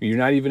 you're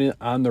not even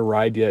on the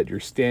ride yet. You're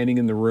standing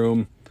in the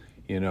room.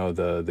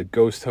 The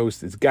ghost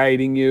host is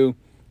guiding you.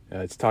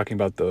 It's talking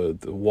about the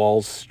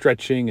walls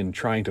stretching and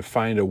trying to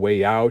find a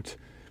way out.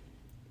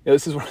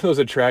 This is one of those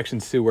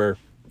attractions too where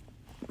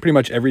pretty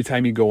much every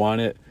time you go on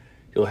it,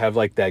 you'll have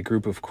like that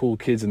group of cool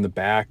kids in the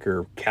back,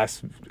 or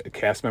cast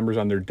members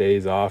on their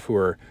days off, who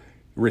are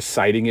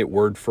reciting it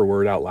word for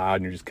word out loud,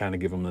 and you're just kind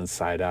of giving them the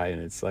side eye.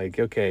 And it's like,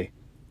 okay,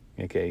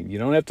 you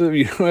don't have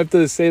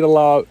to say it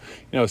aloud,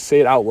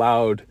 say it out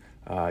loud.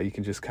 You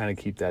can just kind of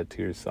keep that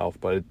to yourself.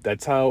 But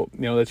that's how,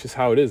 that's just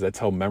how it is. That's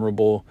how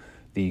memorable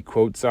the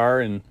quotes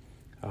are. And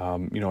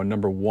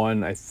number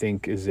one, I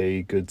think, is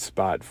a good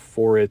spot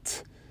for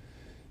it.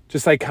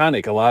 Just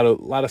iconic. A lot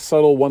of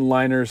subtle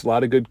one-liners, a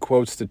lot of good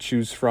quotes to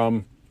choose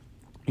from.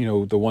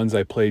 The ones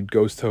I played: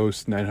 Ghost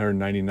Host,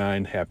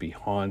 999, Happy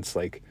Haunts.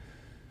 Like,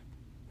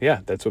 yeah,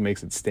 that's what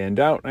makes it stand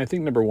out. And I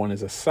think number one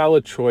is a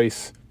solid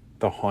choice,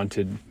 The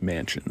Haunted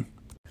Mansion.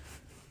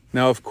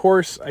 Now, of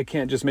course, I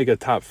can't just make a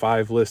top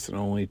 5 list and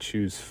only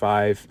choose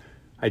 5.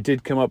 I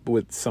did come up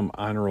with some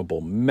honorable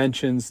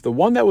mentions. The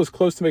one that was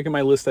close to making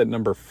my list at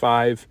number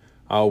 5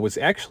 was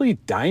actually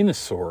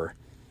Dinosaur.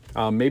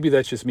 Maybe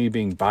that's just me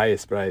being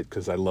biased,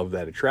 because I love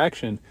that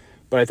attraction.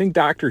 But I think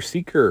Dr.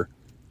 Seeker,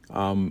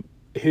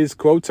 his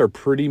quotes are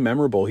pretty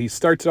memorable. He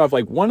starts it off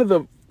like one of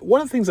the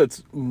things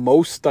that's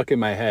most stuck in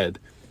my head.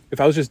 If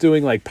I was just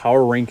doing like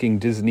power ranking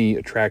Disney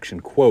attraction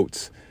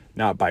quotes,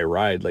 not by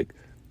ride, like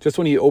just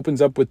when he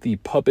opens up with the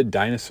puppet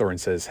dinosaur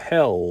and says,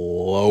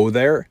 "Hello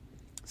there,"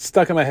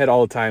 stuck in my head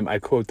all the time. I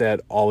quote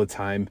that all the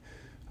time.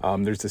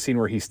 There's the scene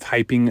where he's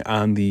typing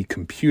on the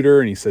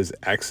computer and he says,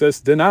 "Access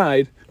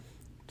denied."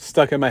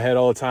 Stuck in my head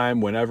all the time.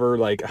 Whenever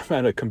like I'm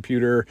at a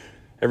computer,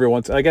 every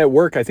once, like at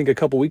work, I think a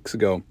couple weeks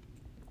ago,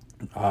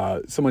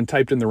 someone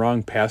typed in the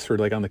wrong password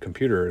like on the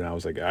computer, and I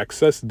was like,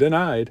 "Access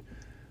denied."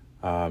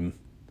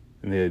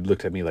 And they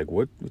looked at me like,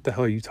 what the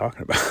hell are you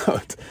talking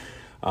about?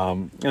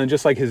 And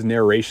just like his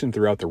narration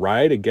throughout the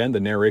ride, again, the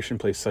narration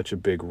plays such a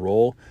big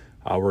role,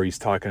 where he's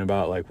talking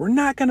about like, we're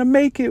not going to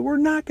make it.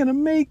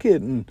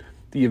 And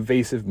the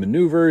evasive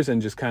maneuvers,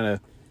 and just kind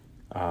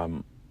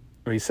of,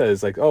 he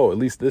says like, oh, at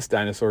least this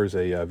dinosaur is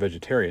a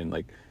vegetarian.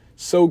 Like,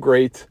 so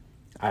great.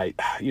 I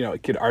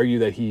could argue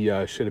that he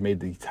should have made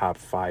the top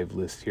 5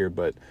 list here,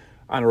 but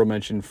honorable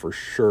mention for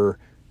sure,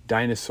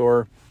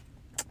 Dinosaur.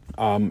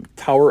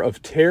 Tower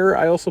of Terror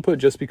I also put,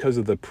 just because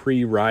of the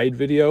pre-ride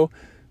video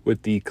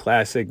with the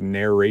classic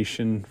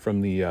narration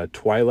from the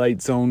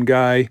Twilight Zone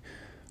guy.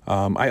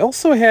 I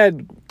also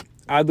had,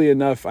 oddly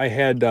enough,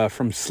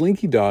 from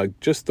Slinky Dog,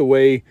 just the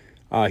way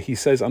he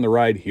says on the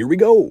ride, "Here we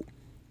go."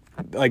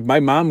 Like, my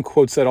mom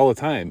quotes that all the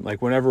time.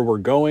 Like, whenever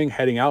we're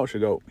heading out,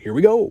 she'll go, "Here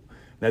we go."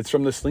 That's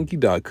from the Slinky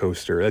Dog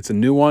coaster. That's a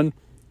new one.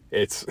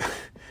 It's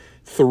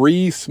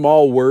 3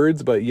 small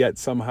words, but yet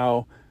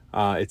somehow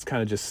it's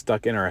kind of just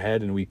stuck in our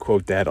head, and we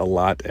quote that a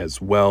lot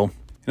as well.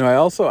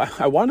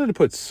 I wanted to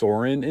put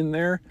Soarin' in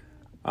there,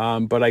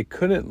 but I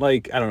couldn't,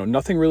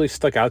 nothing really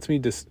stuck out to me,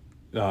 just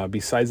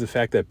besides the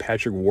fact that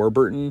Patrick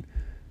Warburton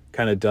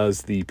kind of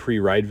does the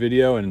pre-ride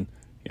video, and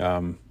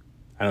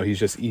I know he's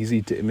just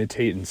easy to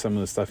imitate, and some of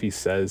the stuff he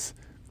says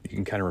you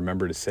can kind of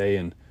remember to say.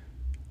 And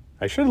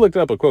I should have looked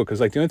up a quote,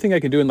 because like the only thing I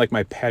can do in like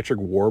my Patrick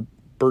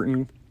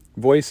Warburton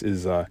voice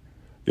is, "Yeah,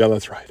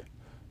 that's right,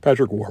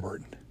 Patrick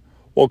Warburton.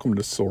 Welcome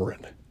to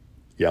Soarin'.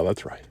 Yeah,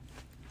 that's right."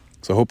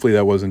 So hopefully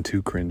that wasn't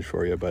too cringe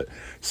for you, but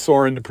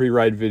Soarin', the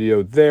pre-ride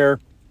video there.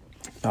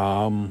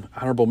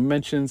 Honorable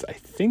mentions, I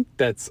think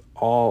that's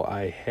all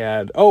I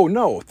had. Oh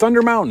no,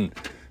 Thunder Mountain.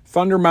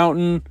 Thunder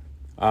Mountain,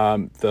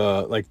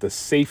 the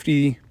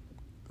safety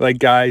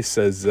guy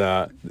says,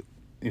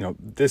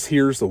 "This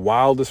here's the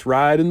wildest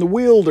ride in the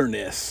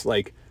wilderness."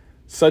 Like,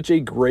 such a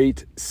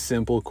great,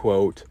 simple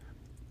quote.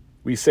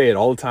 We say it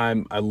all the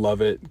time. I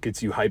love it.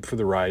 Gets you hyped for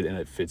the ride, and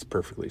it fits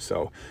perfectly.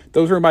 So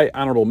those were my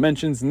honorable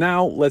mentions.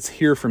 Now let's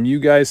hear from you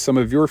guys, some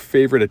of your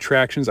favorite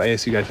attractions. I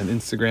asked you guys on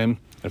Instagram.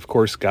 Of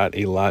course, got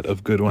a lot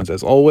of good ones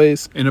as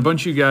always. And a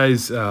bunch of you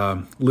guys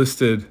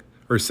listed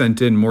or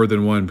sent in more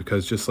than one,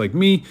 because just like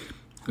me,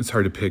 it's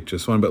hard to pick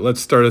just one. But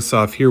let's start us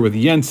off here with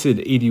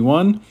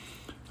Yensid81.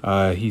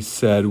 He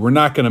said, "We're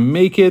not going to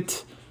make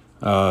it,"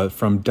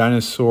 from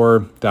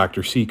Dinosaur.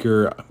 Dr.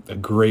 Seeker, a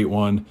great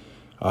one.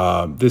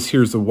 "This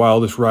here's the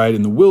wildest ride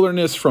in the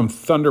wilderness," from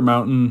Thunder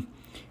Mountain.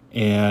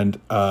 And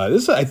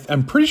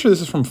I'm pretty sure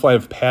this is from Flight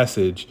of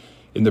Passage.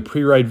 In the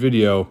pre-ride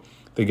video,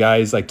 the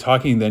guy's like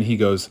talking, then he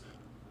goes,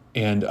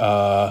 and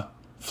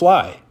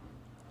fly.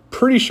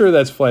 Pretty sure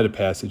that's Flight of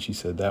Passage. He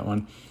said that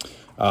one.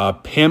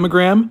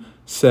 Pamagram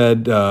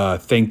said,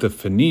 thank the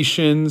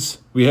Phoenicians.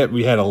 We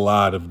had a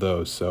lot of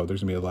those, so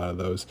there's going to be a lot of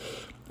those.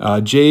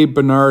 J.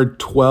 Bernard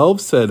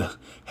 12 said,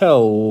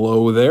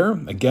 hello there.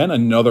 Again,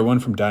 another one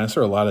from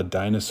Dinosaur. A lot of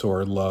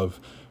dinosaur love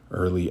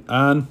early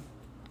on.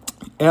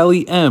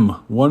 Allie M.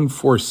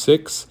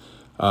 146.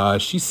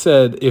 She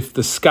said, if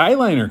the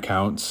Skyliner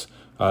counts,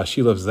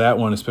 she loves that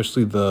one,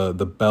 especially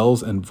the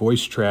bells and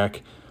voice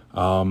track.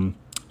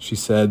 She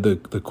said,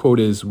 the quote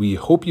is, we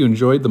hope you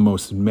enjoyed the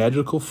most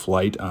magical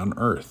flight on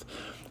Earth.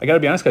 I got to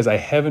be honest, guys, I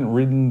haven't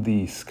ridden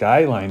the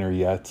Skyliner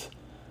yet.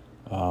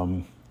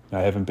 I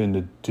haven't been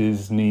to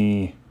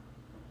Disney.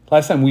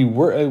 Last time we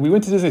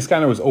went to Disney,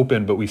 Skyliner was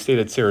open, but we stayed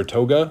at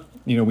Saratoga.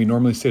 We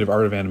normally stayed at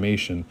Art of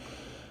Animation,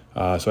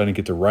 so I didn't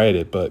get to ride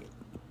it, but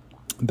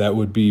that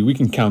would be, we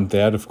can count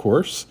that, of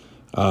course.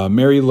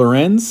 Mary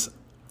Lorenz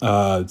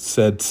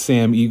said,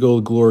 Sam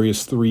Eagle,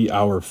 glorious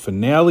 3-hour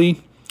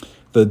finale.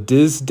 The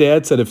Diz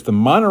Dad said, if the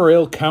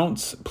monorail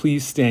counts,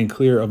 please stand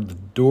clear of the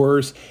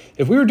doors.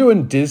 If we were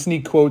doing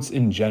Disney quotes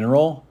in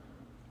general,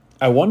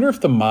 I wonder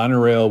if the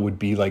monorail would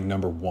be like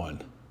number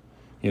 1.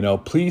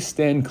 Please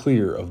stand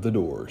clear of the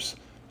doors.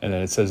 And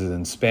then it says it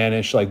in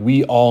Spanish. Like,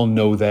 we all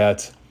know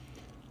that.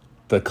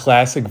 The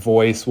classic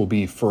voice will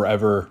be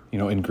forever,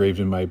 engraved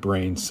in my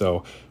brain.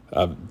 So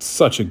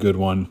such a good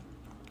one.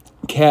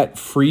 Kat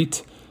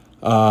Freet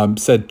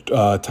said,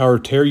 Tower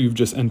of Terror, you've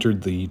just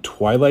entered the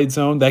Twilight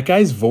Zone. That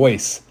guy's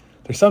voice.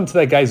 There's something to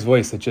that guy's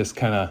voice that just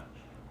kind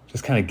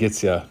of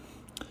gets you.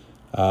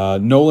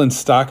 Nolan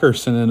Stocker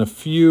sent in a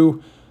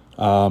few.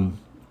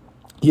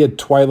 He had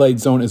Twilight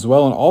Zone as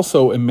well. And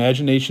also,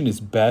 imagination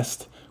is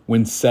best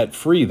when set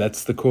free.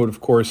 That's the quote, of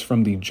course,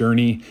 from the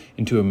Journey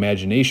into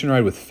Imagination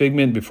ride with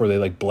Figment before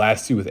they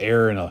blast you with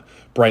air and a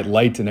bright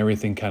light and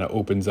everything kind of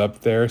opens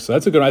up there. So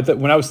that's a good one.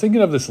 When I was thinking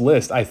of this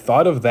list, I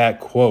thought of that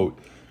quote,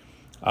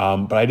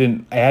 but I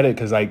didn't add it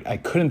because I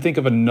couldn't think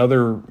of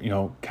another,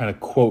 kind of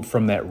quote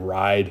from that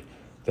ride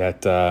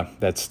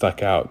that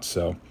stuck out.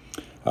 So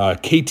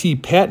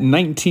KT Pat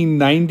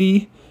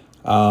 1990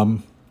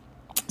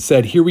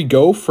 said, here we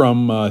go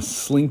from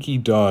Slinky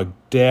Dog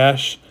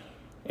Dash.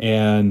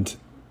 And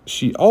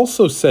she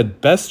also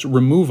said, best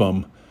remove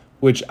them,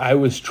 which I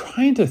was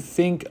trying to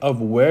think of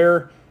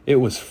where it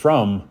was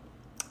from.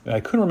 I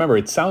couldn't remember.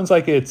 It sounds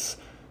like it's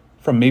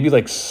from maybe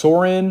like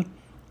Soarin'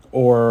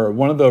 or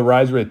one of the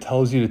rides where it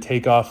tells you to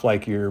take off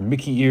like your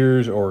Mickey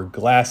ears or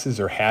glasses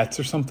or hats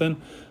or something.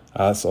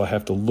 So I'll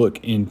have to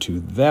look into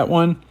that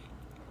one.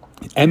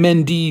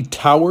 MND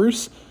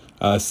Towers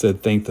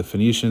said, thank the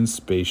Phoenicians,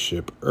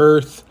 Spaceship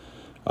Earth.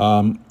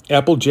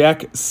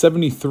 Applejack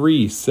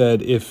 73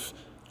 said, if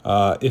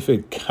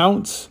it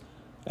counts,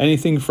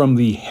 anything from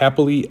the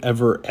Happily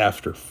Ever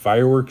After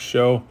fireworks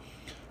show.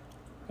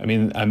 I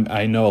mean,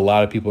 I know a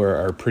lot of people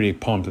are pretty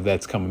pumped that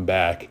that's coming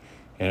back.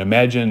 And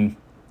imagine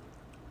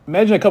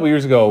a couple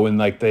years ago when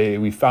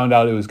we found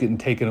out it was getting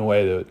taken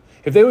away.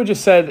 If they would have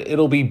just said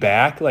it'll be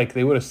back,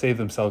 they would have saved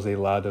themselves a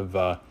lot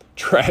of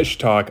trash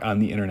talk on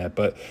the internet.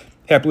 But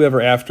Happily Ever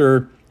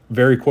After,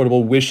 very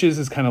quotable. Wishes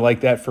is kind of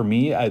like that for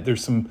me.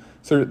 There's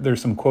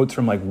some quotes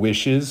from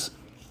Wishes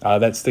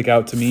that stick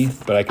out to me,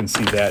 but I can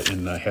see that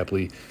in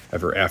Happily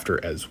Ever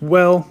After as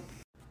well.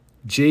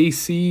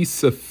 JC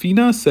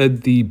Safina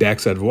said the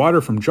Backside of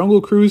Water from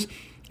Jungle Cruise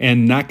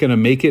and Not Gonna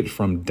Make It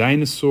from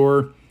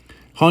Dinosaur.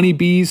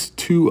 Honeybees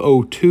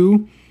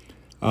 202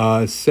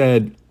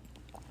 said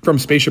from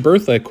Spaceship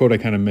Earth, that quote I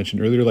kind of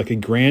mentioned earlier, like a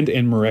grand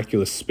and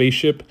miraculous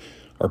spaceship,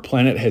 our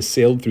planet has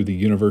sailed through the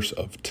universe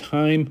of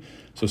time.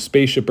 So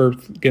Spaceship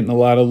Earth getting a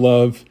lot of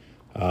love.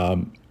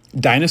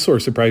 Dinosaur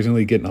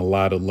surprisingly getting a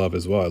lot of love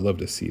as well. I'd love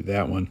to see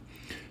that one.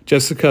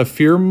 Jessica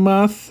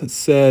Firmuth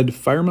said,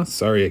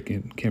 sorry, I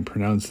can't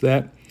pronounce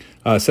that.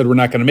 Said we're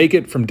not going to make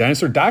it from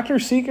Dinosaur. Dr.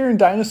 Seeker and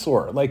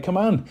Dinosaur. Come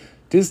on,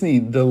 Disney,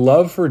 the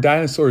love for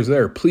dinosaurs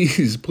there.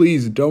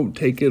 Please don't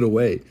take it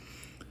away.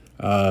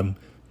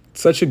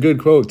 Such a good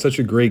quote, such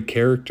a great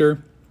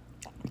character.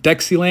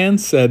 Dexyland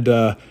said,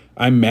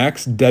 I'm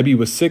Max, Debbie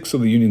was 6, so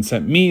the union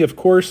sent me, of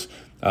course,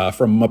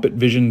 from Muppet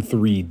Vision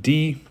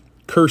 3D.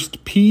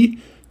 Cursed P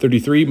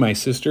 33, my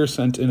sister,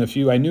 sent in a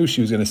few. I knew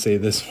she was going to say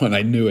this one.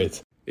 I knew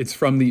it. It's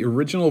from the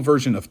original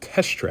version of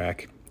Test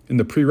Track in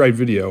the pre-ride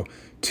video,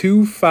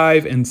 2,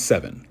 5, and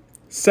 7.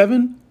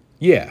 7?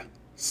 Yeah,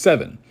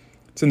 7.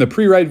 It's in the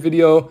pre-ride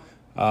video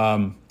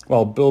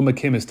while Bill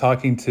McKim is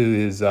talking to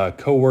his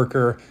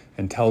coworker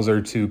and tells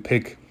her to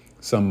pick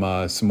some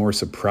more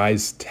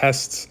surprise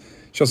tests.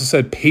 She also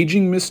said,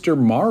 paging Mr.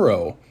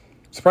 Morrow.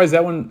 Surprised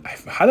that one.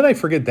 How did I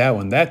forget that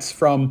one? That's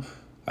from,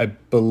 I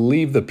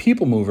believe, The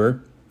People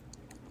Mover.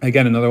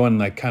 Again, another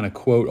one I kind of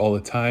quote all the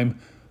time.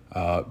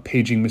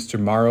 Paging Mr.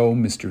 Morrow,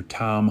 Mr.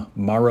 Tom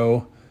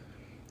Morrow.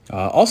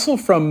 Also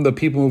from The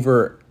People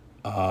Mover,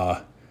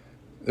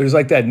 there's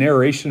that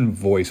narration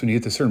voice when you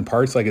get to certain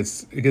parts. It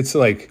gets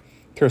to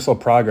Carousel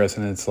Progress,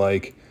 and it's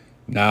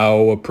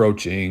Now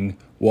approaching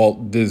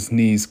Walt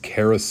Disney's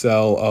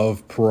Carousel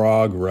of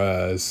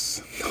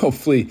Progress.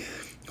 Hopefully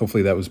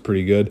that was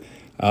pretty good.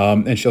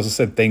 And she also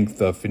said, thank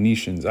the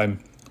Phoenicians. I'm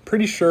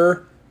pretty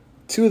sure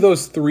 2 of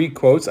those 3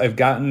 quotes I've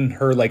gotten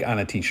her like on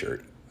a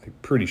t-shirt. I'm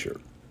pretty sure.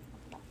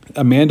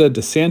 Amanda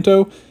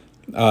DeSanto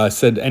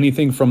said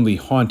anything from the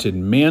Haunted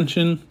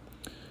Mansion.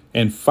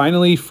 And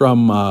finally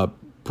from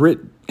Britt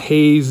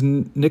Hayes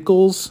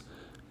Nicholas.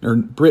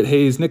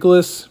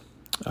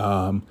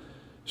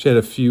 She had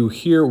a few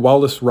here.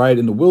 Wildest Ride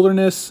in the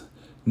Wilderness.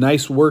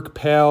 Nice work,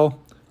 pal.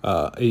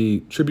 A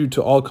tribute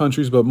to all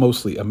countries, but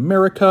mostly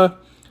America.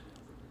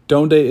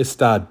 Donde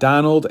está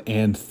Donald?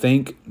 And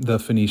thank the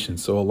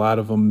Phoenicians. So a lot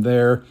of them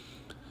there.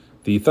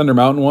 The Thunder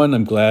Mountain one,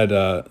 I'm glad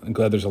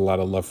there's a lot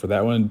of love for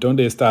that one. Donde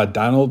está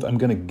Donald? I'm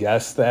gonna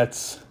guess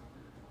that's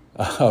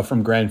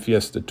from Grand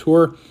Fiesta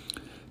Tour.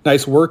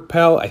 Nice work,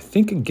 pal. I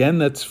think again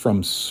that's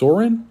from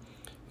Soren,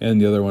 and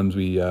the other ones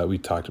we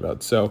talked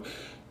about. So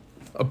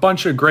a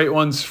bunch of great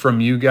ones from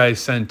you guys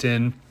sent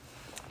in.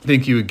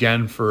 Thank you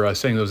again for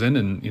sending those in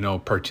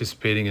and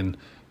participating and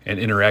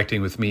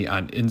interacting with me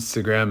on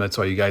Instagram. That's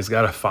why you guys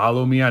got to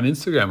follow me on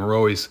Instagram. We're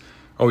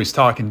always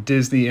talking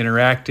Disney,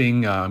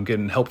 interacting. I'm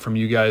getting help from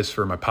you guys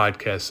for my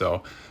podcast,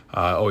 so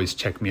always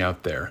check me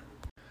out there.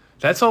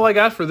 That's all I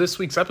got for this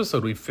week's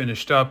episode. We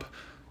finished up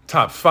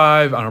top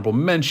 5 honorable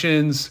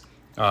mentions,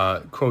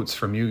 quotes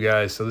from you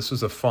guys. So this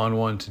was a fun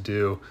one to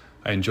do.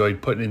 I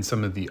enjoyed putting in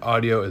some of the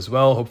audio as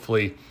well.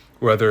 Hopefully,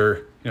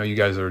 whether you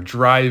guys are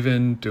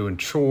driving, doing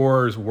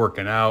chores,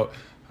 working out,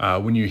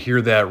 when you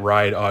hear that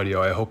ride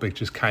audio, I hope it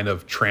just kind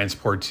of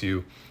transports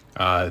you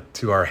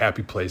to our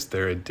happy place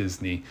there at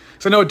Disney.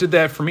 So I know it did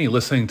that for me.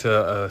 Listening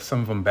to some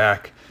of them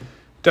back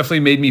definitely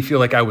made me feel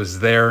like I was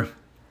there.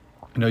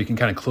 You can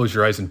kind of close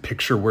your eyes and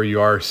picture where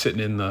you are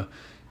sitting in the,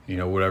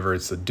 whatever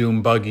it's the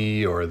Doom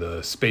buggy or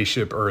the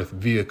Spaceship Earth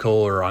vehicle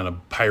or on a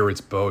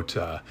pirate's boat,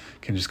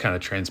 can just kind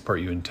of transport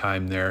you in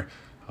time there.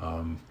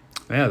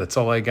 Yeah, that's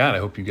all I got. I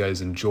hope you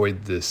guys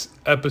enjoyed this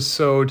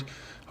episode.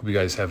 Hope you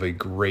guys have a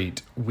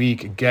great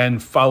week. Again,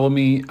 follow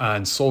me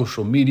on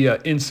social media,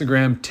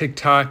 Instagram,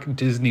 TikTok,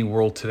 Disney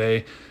World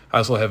Today. I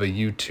also have a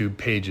YouTube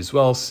page as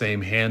well,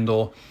 same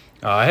handle.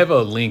 I have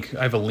a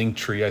link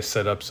tree I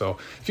set up. So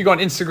if you go on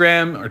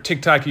Instagram or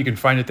TikTok, you can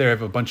find it there. I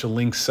have a bunch of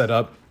links set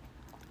up.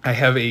 I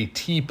have a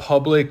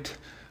TeePublic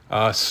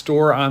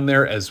store on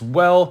there as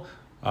well,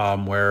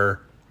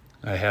 where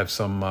I have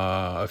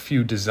a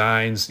few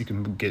designs. You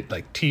can get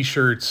like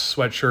t-shirts,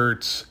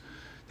 sweatshirts.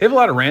 They have a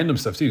lot of random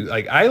stuff too.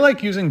 Like I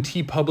like using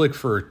TeePublic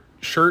for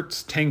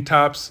shirts, tank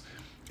tops,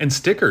 and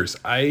stickers.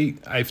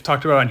 I've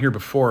talked about it on here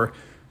before.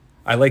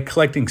 I like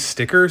collecting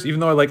stickers,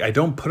 even though I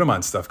don't put them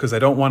on stuff because I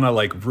don't want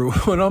to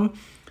ruin them.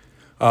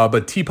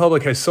 But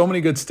TeePublic has so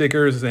many good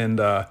stickers, and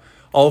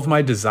all of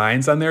my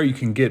designs on there you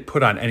can get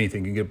put on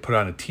anything. You can get put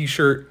on a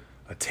t-shirt,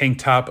 a tank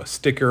top, a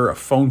sticker, a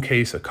phone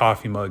case, a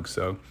coffee mug.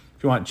 So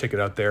if you want to check it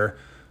out there,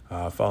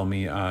 follow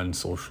me on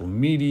social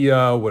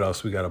media. What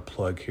else we got to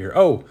plug here?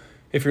 Oh,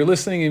 if you're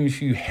listening and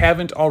if you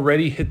haven't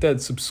already, hit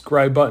that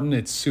subscribe button.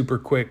 It's super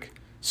quick,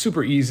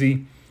 super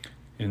easy.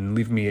 And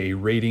leave me a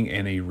rating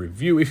and a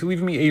review. If you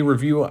leave me a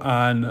review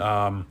on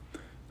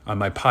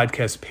my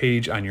podcast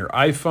page on your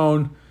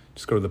iPhone,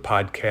 just go to the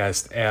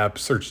podcast app,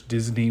 search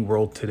Disney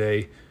World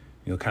Today.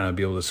 You'll kind of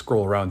be able to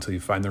scroll around until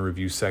you find the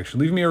review section.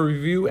 Leave me a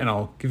review and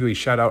I'll give you a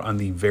shout out on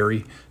the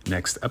very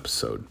next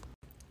episode.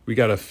 We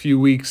got a few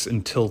weeks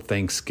until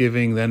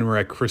Thanksgiving, then we're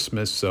at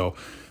Christmas. So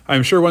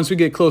I'm sure once we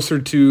get closer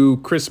to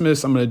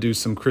Christmas, I'm going to do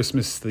some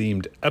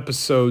Christmas-themed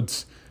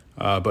episodes.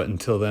 But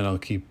until then, I'll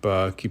keep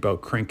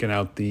out cranking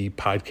out the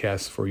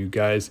podcast for you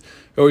guys.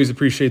 I always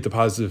appreciate the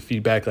positive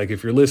feedback. Like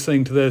if you're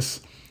listening to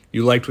this,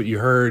 you liked what you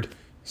heard,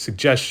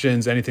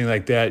 suggestions, anything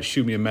like that,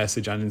 shoot me a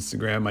message on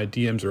Instagram. My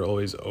DMs are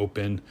always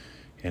open.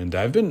 And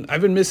I've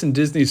been missing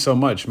Disney so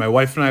much. My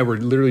wife and I were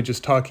literally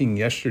just talking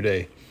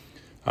yesterday.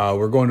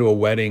 We're going to a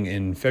wedding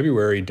in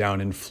February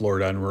down in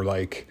Florida, and we're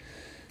like,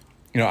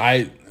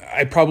 I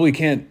probably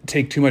can't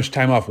take too much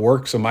time off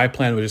work, so my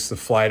plan was just to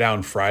fly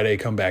down Friday,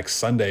 come back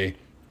Sunday.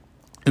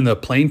 And the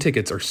plane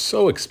tickets are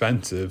so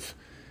expensive.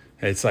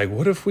 It's like,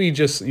 what if we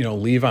just,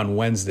 leave on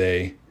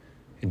Wednesday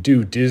and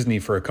do Disney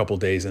for a couple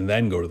days and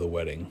then go to the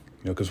wedding?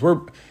 Because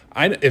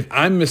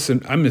I'm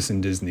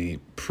missing Disney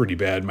pretty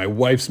bad. My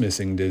wife's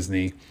missing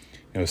Disney.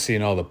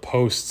 Seeing all the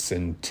posts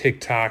and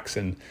TikToks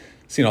and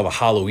seeing all the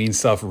Halloween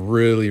stuff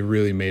really,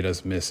 really made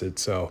us miss it.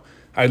 So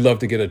I'd love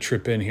to get a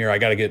trip in here. I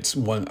gotta get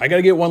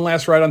one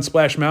last ride on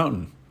Splash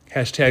Mountain.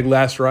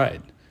 #last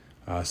ride.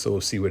 So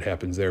we'll see what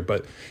happens there.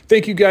 But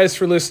thank you guys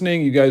for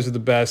listening. You guys are the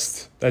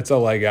best. That's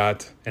all I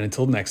got. And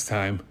until next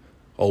time,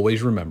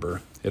 always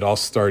remember, it all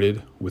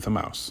started with a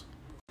mouse.